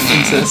year. If you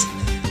insist.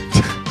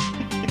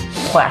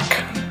 Whack.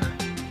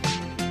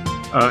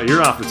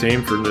 You're off the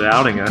team for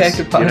outing us. Okay,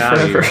 goodbye Get out of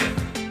forever.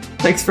 here.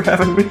 Thanks for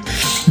having me.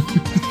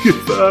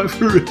 Goodbye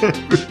forever.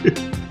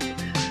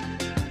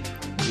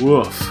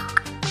 Woof.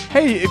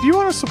 Hey, if you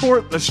want to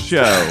support the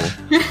show,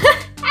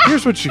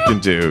 here's what you can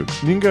do.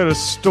 You can go to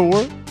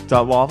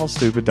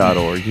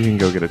store.lawfulstupid.org. You can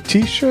go get a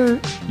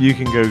t-shirt. You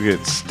can go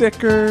get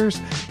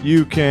stickers.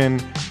 You can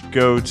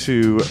go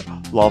to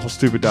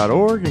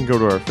lawfulstupid.org and go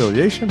to our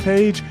affiliation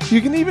page.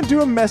 You can even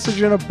do a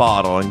message in a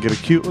bottle and get a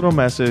cute little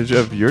message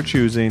of your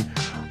choosing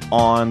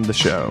on the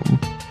show.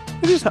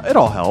 It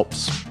all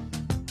helps.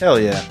 Hell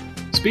yeah.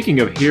 Speaking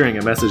of hearing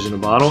a message in a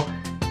bottle,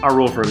 our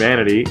Roll for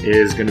Humanity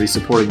is going to be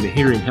supporting the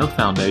Hearing Health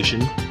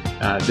Foundation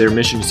Their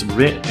mission is to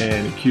prevent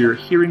and cure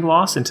hearing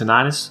loss and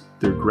tinnitus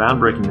through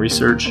groundbreaking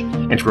research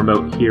and to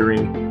promote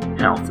hearing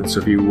health. And so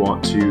if you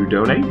want to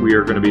donate, we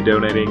are going to be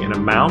donating an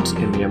amount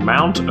in the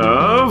amount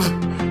of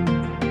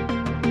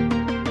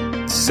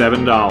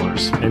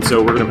 $7. And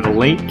so we're going to put a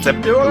link to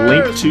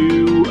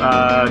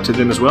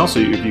them as well. So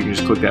if you can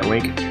just click that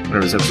link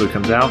whenever this episode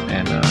comes out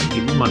and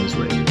give your money's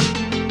way.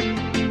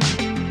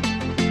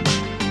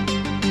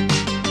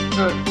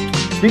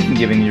 Speaking of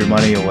giving your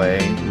money away,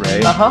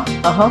 Ray.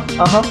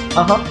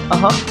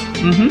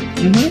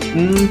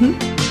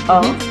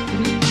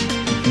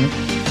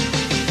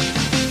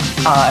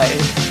 I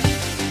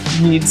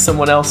need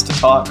someone else to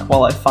talk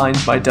while I find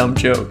my dumb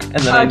joke, and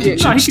then I need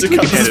Ginge to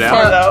come edit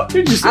out. I'll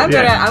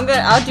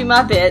do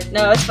my bit.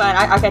 No, it's fine.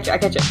 I'll catch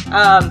it.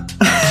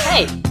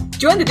 Hey,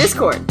 join the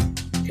Discord,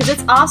 because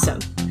it's awesome.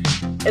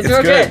 It's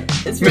real good.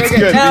 It's real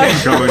good.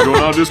 Come and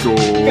join our Discord.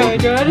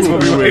 We'll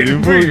be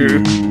waiting for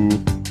you.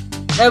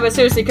 No, but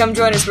seriously, come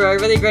join us. We're a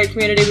really great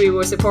community. We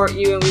will support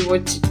you, and we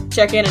will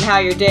check in on how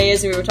your day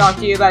is, and we will talk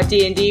to you about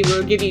D&D. We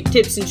will give you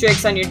tips and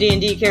tricks on your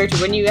D&D character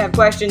when you have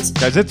questions.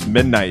 Guys, it's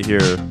midnight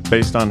here.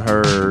 Based on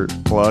her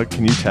plug,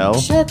 can you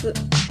tell?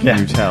 Can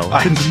you tell?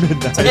 It's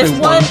midnight. It's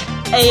 1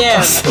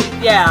 a.m.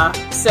 Yeah,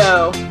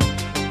 so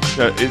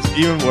it's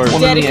even worse.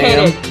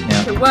 Dedicated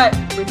to what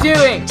we're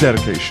doing.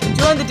 Dedication.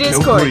 Join the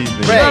Discord.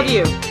 Love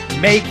you.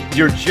 Make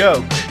your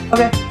joke.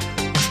 Okay,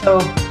 so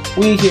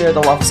we here at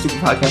the Lawful Stupid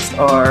Podcast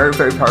are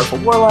very powerful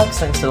warlocks,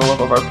 thanks to the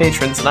love of our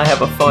patrons, and I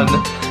have a fun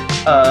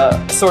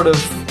sort of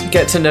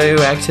get-to-know-you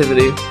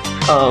activity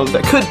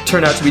that could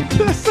turn out to be...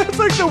 That's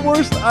like the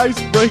worst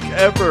ice break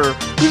ever.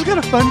 We've got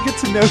a fun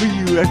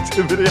get-to-know-you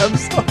activity. I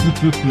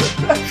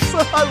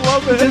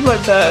love it. I did my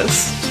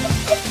best.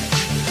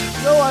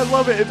 No, I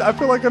love it. I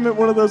feel like I'm at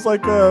one of those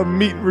like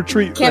meet and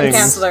retreat Camp things.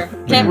 counselor.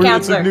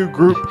 It's a new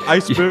group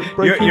ice break.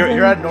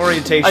 You're at an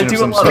orientation. I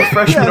do a lot of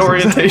freshman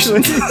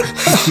orientation.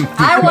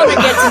 I want to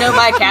get to know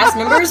my cast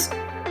members.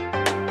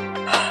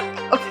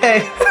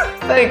 Okay,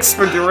 thanks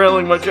for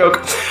derailing my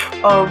joke.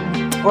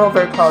 We're all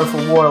very powerful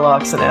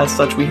warlocks, and as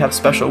such, we have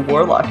special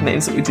warlock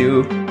names that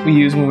we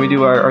use when we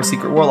do our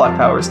secret warlock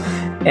powers.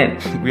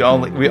 And we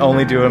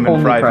only do them in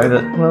only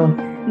private. Well,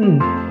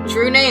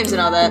 True names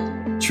and all that.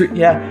 True,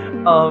 yeah.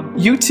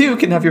 You too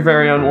can have your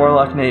very own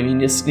warlock name. You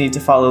just need to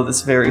follow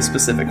this very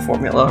specific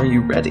formula. Are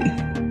you ready?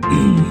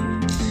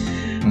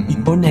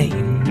 Your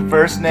name.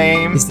 First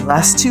name is the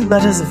last 2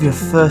 letters of your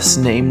first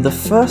name, the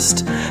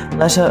first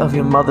letter of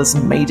your mother's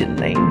maiden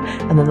name,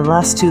 and then the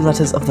last 2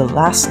 letters of the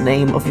last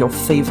name of your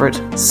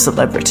favorite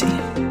celebrity.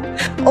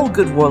 All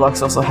good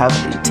warlocks also have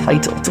a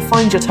title. To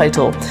find your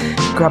title,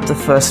 grab the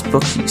first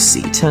book you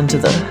see, turn to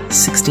the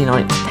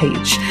 69th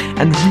page,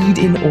 and read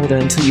in order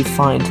until you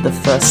find the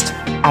first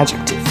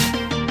adjective.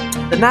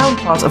 The noun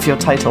part of your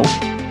title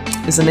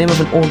is the name of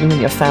an organ in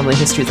your family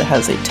history that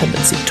has a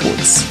tendency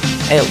towards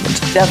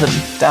ailment.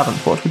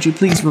 Davenport, would you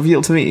please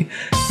reveal to me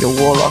your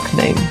warlock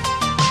name?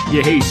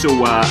 Yeah, hey, so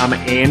I'm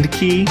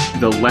Andkey,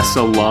 the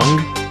Lessa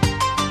Lung.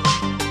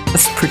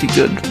 That's pretty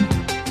good.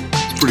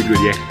 It's pretty good,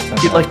 yeah.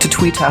 If you'd like to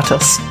tweet at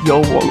us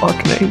your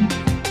warlock name,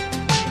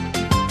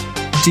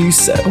 do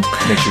so.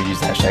 Make sure you use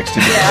the hashtag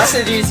StupidCast. Yeah, also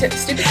use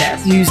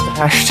StupidCast. Use the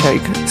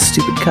hashtag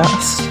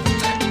StupidCast.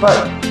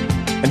 But...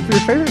 And for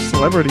your favorite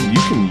celebrity, you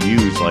can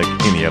use, like,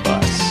 any of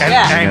us.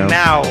 And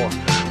now,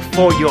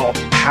 for your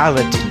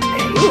paladin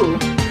name. Ooh.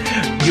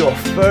 Your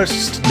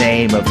first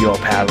name of your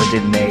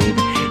paladin name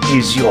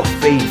is your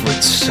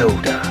favorite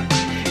soda.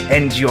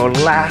 And your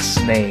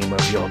last name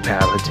of your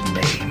paladin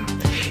name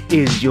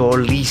is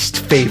your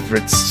least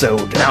favorite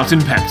soda. Mountain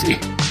Pepsi.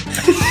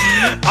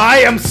 I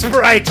am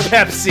Sprite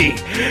Pepsi,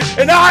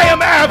 and I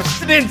am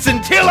abstinence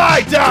until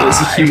I die!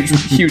 There's a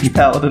huge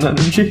paladin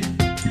energy.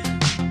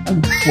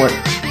 What?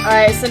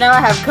 Alright, so now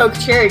I have Coke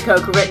Cherry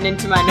Coke written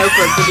into my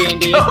notebook for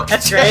D&D.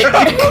 That's great.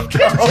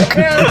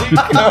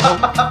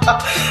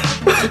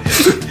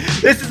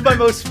 This is my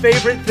most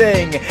favorite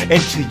thing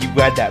until you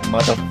add that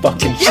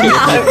motherfucking shit.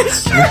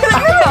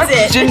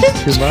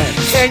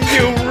 And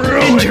you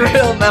ruined Ginger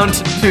Ale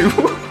Mountain Dew.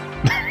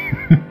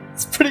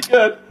 It's pretty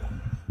good.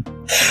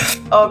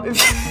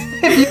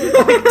 If you'd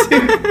like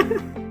to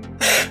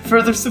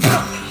further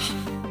support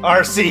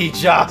RC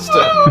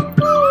Johnston.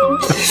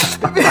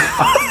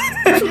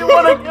 If you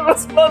want to give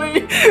us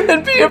money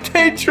and be a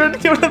patron,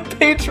 go to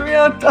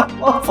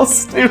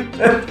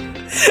patreon.lawfulstupid.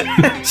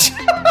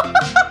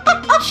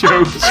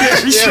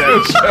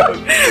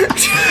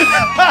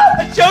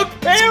 Joke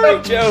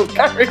Perry joke.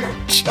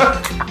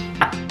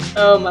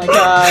 Oh my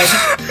god.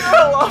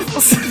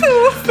 Lawful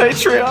Stupid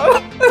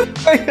Patreon.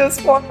 I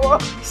guess one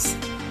was.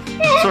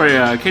 Sorry,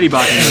 Katie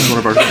Bachman is one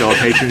of our fellow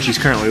patrons. She's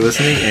currently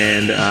listening,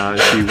 and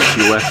she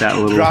left that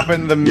little...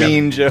 Dropping the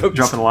mean jokes.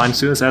 Dropping the lines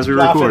to us as we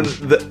record.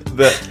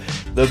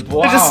 The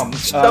bomb.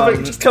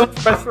 Just coming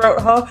from my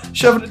throat, huh?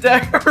 Shoving a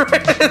dagger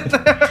right in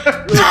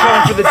there. Really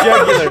going for the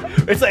jugular.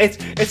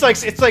 It's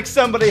like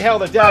somebody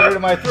held a dagger to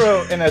my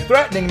throat in a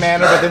threatening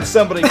manner, but then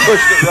somebody pushed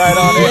it right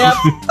on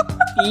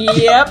in.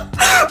 Yep.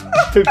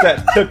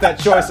 Took that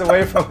choice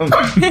away from him.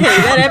 Hey,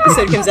 that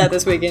episode comes out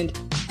this weekend.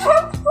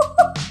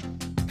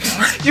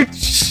 You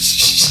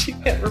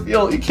can't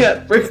reveal. You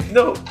can't.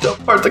 No,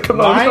 don't part the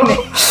kimono.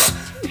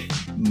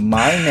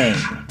 My name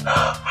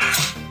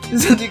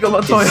is Inigo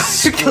Montoya.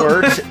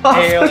 Squirt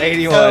Ale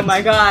 81. Oh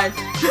my god.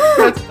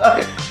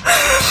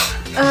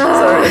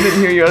 Sorry, I didn't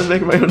hear you. I was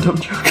making my own dumb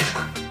joke.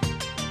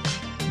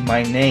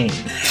 My name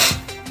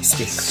is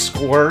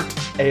Squirt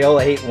Ale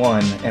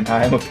 81, and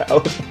I am a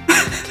paladin.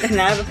 And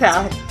I have a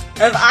palate of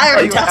Oh,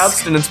 iron you have tusk.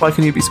 abstinence. Why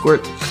can you be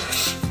squirt?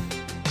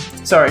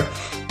 Sorry.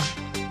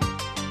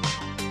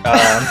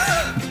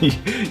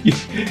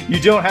 You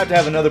don't have to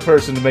have another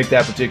person to make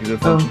that particular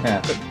function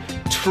happen.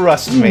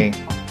 Trust me.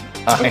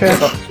 Okay.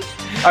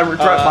 I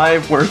regret my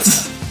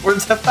words.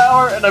 Words have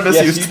power, and I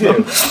misused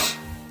them.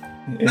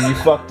 And you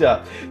fucked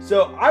up.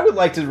 So I would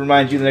like to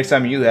remind you the next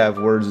time you have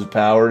words of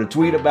power to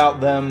tweet about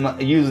them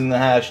using the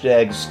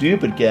hashtag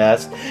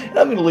StupidCast. And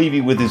I'm going to leave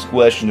you with this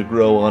question to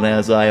grow on,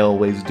 as I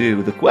always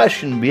do. The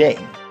question being,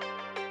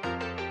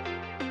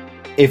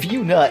 if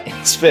you nut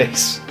in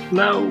space,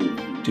 No.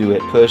 do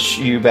it push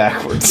you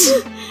backwards?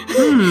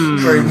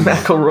 Very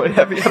McElroy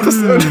heavy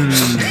episode.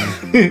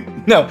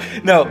 No.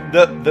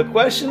 The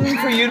question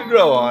for you to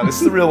grow on, this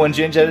is the real one.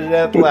 Ginge edited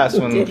out the last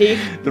one. Did he?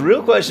 The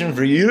real question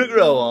for you to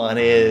grow on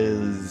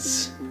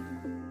is,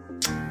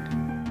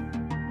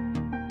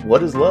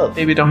 what is love?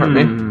 Baby, don't hurt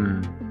me.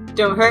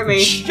 Don't hurt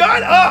me.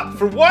 Shut up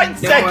for 1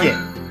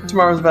 second.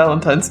 Tomorrow's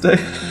Valentine's Day.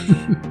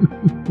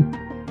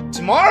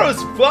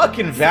 Tomorrow's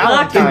fucking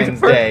Valentine's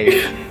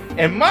Day,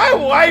 and my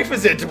wife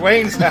is at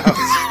Dwayne's house.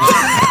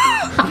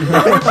 Don't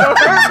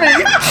hurt me.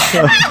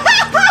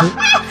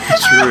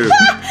 It's true.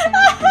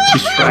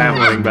 She's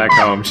traveling back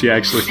home. She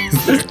actually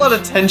is. There's a lot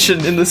of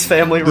tension in this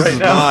family right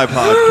now. My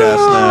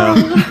podcast now.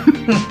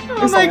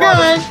 Oh my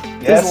god.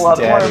 There's a lot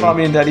of why Daddy. are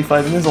mommy and daddy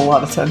fighting. There's a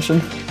lot of tension.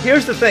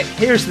 Here's the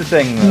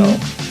thing though.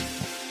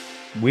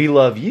 We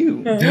love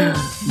you.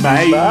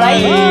 Bye. Bye,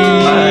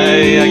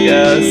 I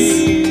guess.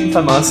 If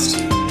I must.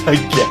 I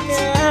guess.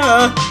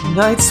 Yeah.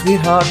 Night,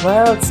 sweetheart.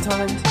 Well, it's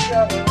time to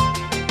go.